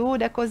uma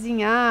verdura,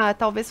 cozinhar,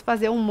 talvez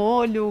fazer um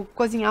molho,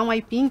 cozinhar um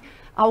aipim.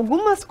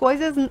 Algumas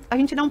coisas a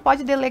gente não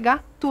pode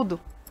delegar tudo.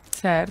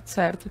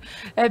 Certo.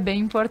 É bem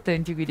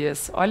importante,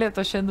 gurias. Olha, eu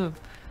tô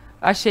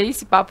achei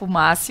esse papo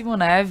máximo,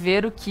 né?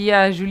 Ver o que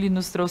a Julie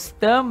nos trouxe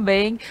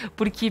também,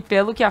 porque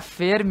pelo que a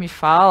Fer me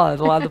fala,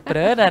 do lado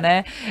Prana,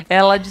 né?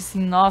 Ela disse,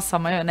 nossa, a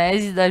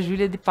maionese da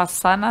Júlia é de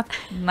passar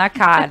na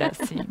cara,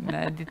 assim,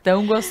 né? De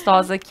tão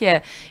gostosa que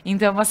é.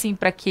 Então, assim,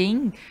 pra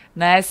quem,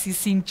 né, se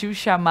sentiu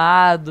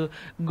chamado,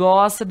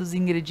 gosta dos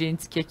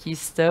ingredientes que aqui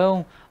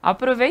estão,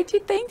 aproveite e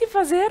tente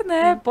fazer,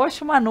 né?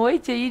 Poxa, uma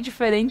noite aí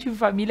diferente em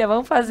família,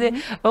 vamos fazer,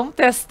 vamos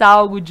testar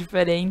algo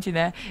diferente,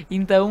 né?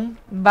 Então,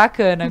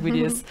 bacana,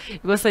 gurias. Eu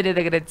gostaria de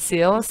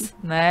agradecê-las,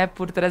 né,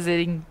 por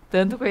trazerem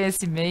tanto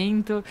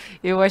conhecimento.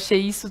 Eu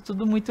achei isso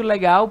tudo muito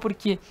legal,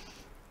 porque,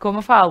 como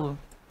eu falo,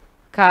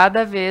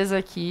 cada vez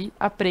aqui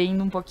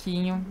aprendo um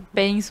pouquinho,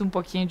 penso um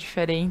pouquinho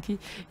diferente.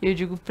 E eu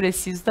digo,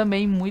 preciso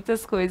também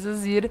muitas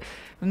coisas ir,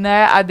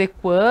 né,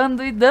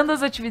 adequando e dando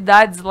as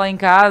atividades lá em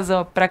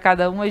casa para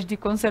cada um. A gente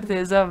com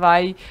certeza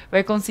vai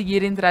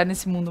conseguir entrar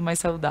nesse mundo mais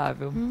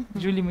saudável.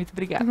 Julie, muito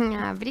obrigada.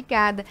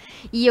 Obrigada.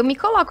 E eu me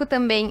coloco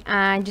também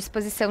à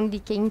disposição de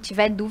quem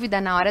tiver dúvida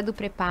na hora do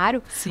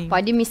preparo.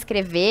 Pode me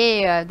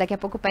escrever, daqui a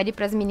pouco pede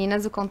para as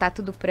meninas o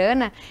contato do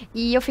Prana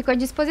e eu fico à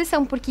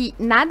disposição, porque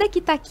nada que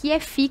tá aqui é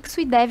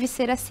fixo e deve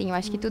ser assim. Eu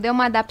acho que tudo é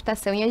uma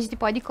adaptação e a gente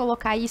pode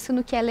colocar isso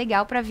no que é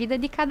legal para a vida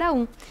de cada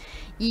um.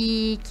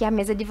 E que a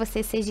mesa de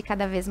vocês seja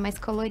cada vez mais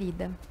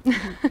colorida.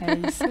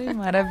 É isso aí,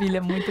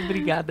 maravilha. Muito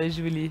obrigada,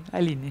 Julie.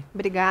 Aline.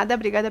 Obrigada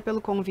pelo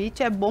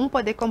convite. É bom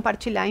poder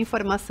compartilhar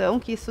informação,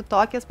 que isso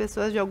toque as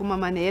pessoas de alguma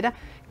maneira,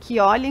 que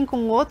olhem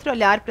com outro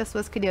olhar para as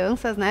suas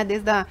crianças, né?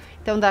 Desde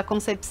da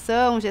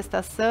concepção,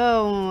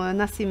 gestação,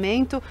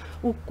 nascimento,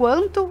 o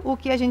quanto o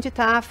que a gente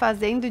está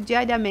fazendo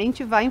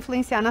diariamente vai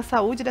influenciar na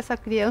saúde dessa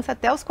criança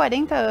até os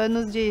 40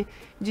 anos de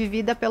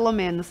vida, pelo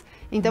menos.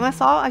 Então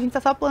a gente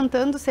está só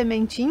plantando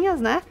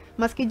sementinhas, né?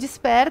 Mas que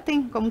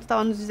despertem, como tu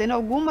estava nos dizendo,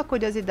 alguma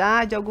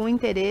curiosidade, algum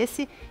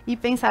interesse e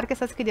pensar que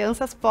essas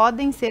crianças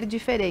podem ser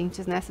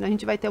diferentes, né? Senão a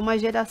gente vai ter uma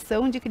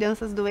geração de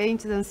crianças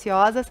doentes,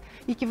 ansiosas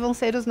e que vão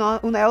ser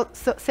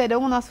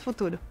serão o nosso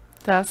futuro.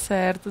 Tá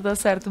certo.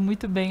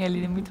 Muito bem,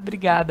 Aline, muito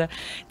obrigada.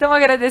 Então,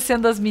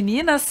 agradecendo as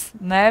meninas,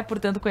 né, por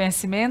tanto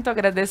conhecimento,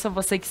 agradeço a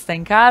você que está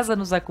em casa,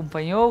 nos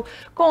acompanhou,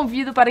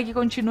 convido para que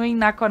continuem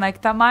na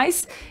Conecta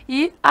Mais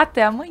e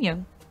até amanhã.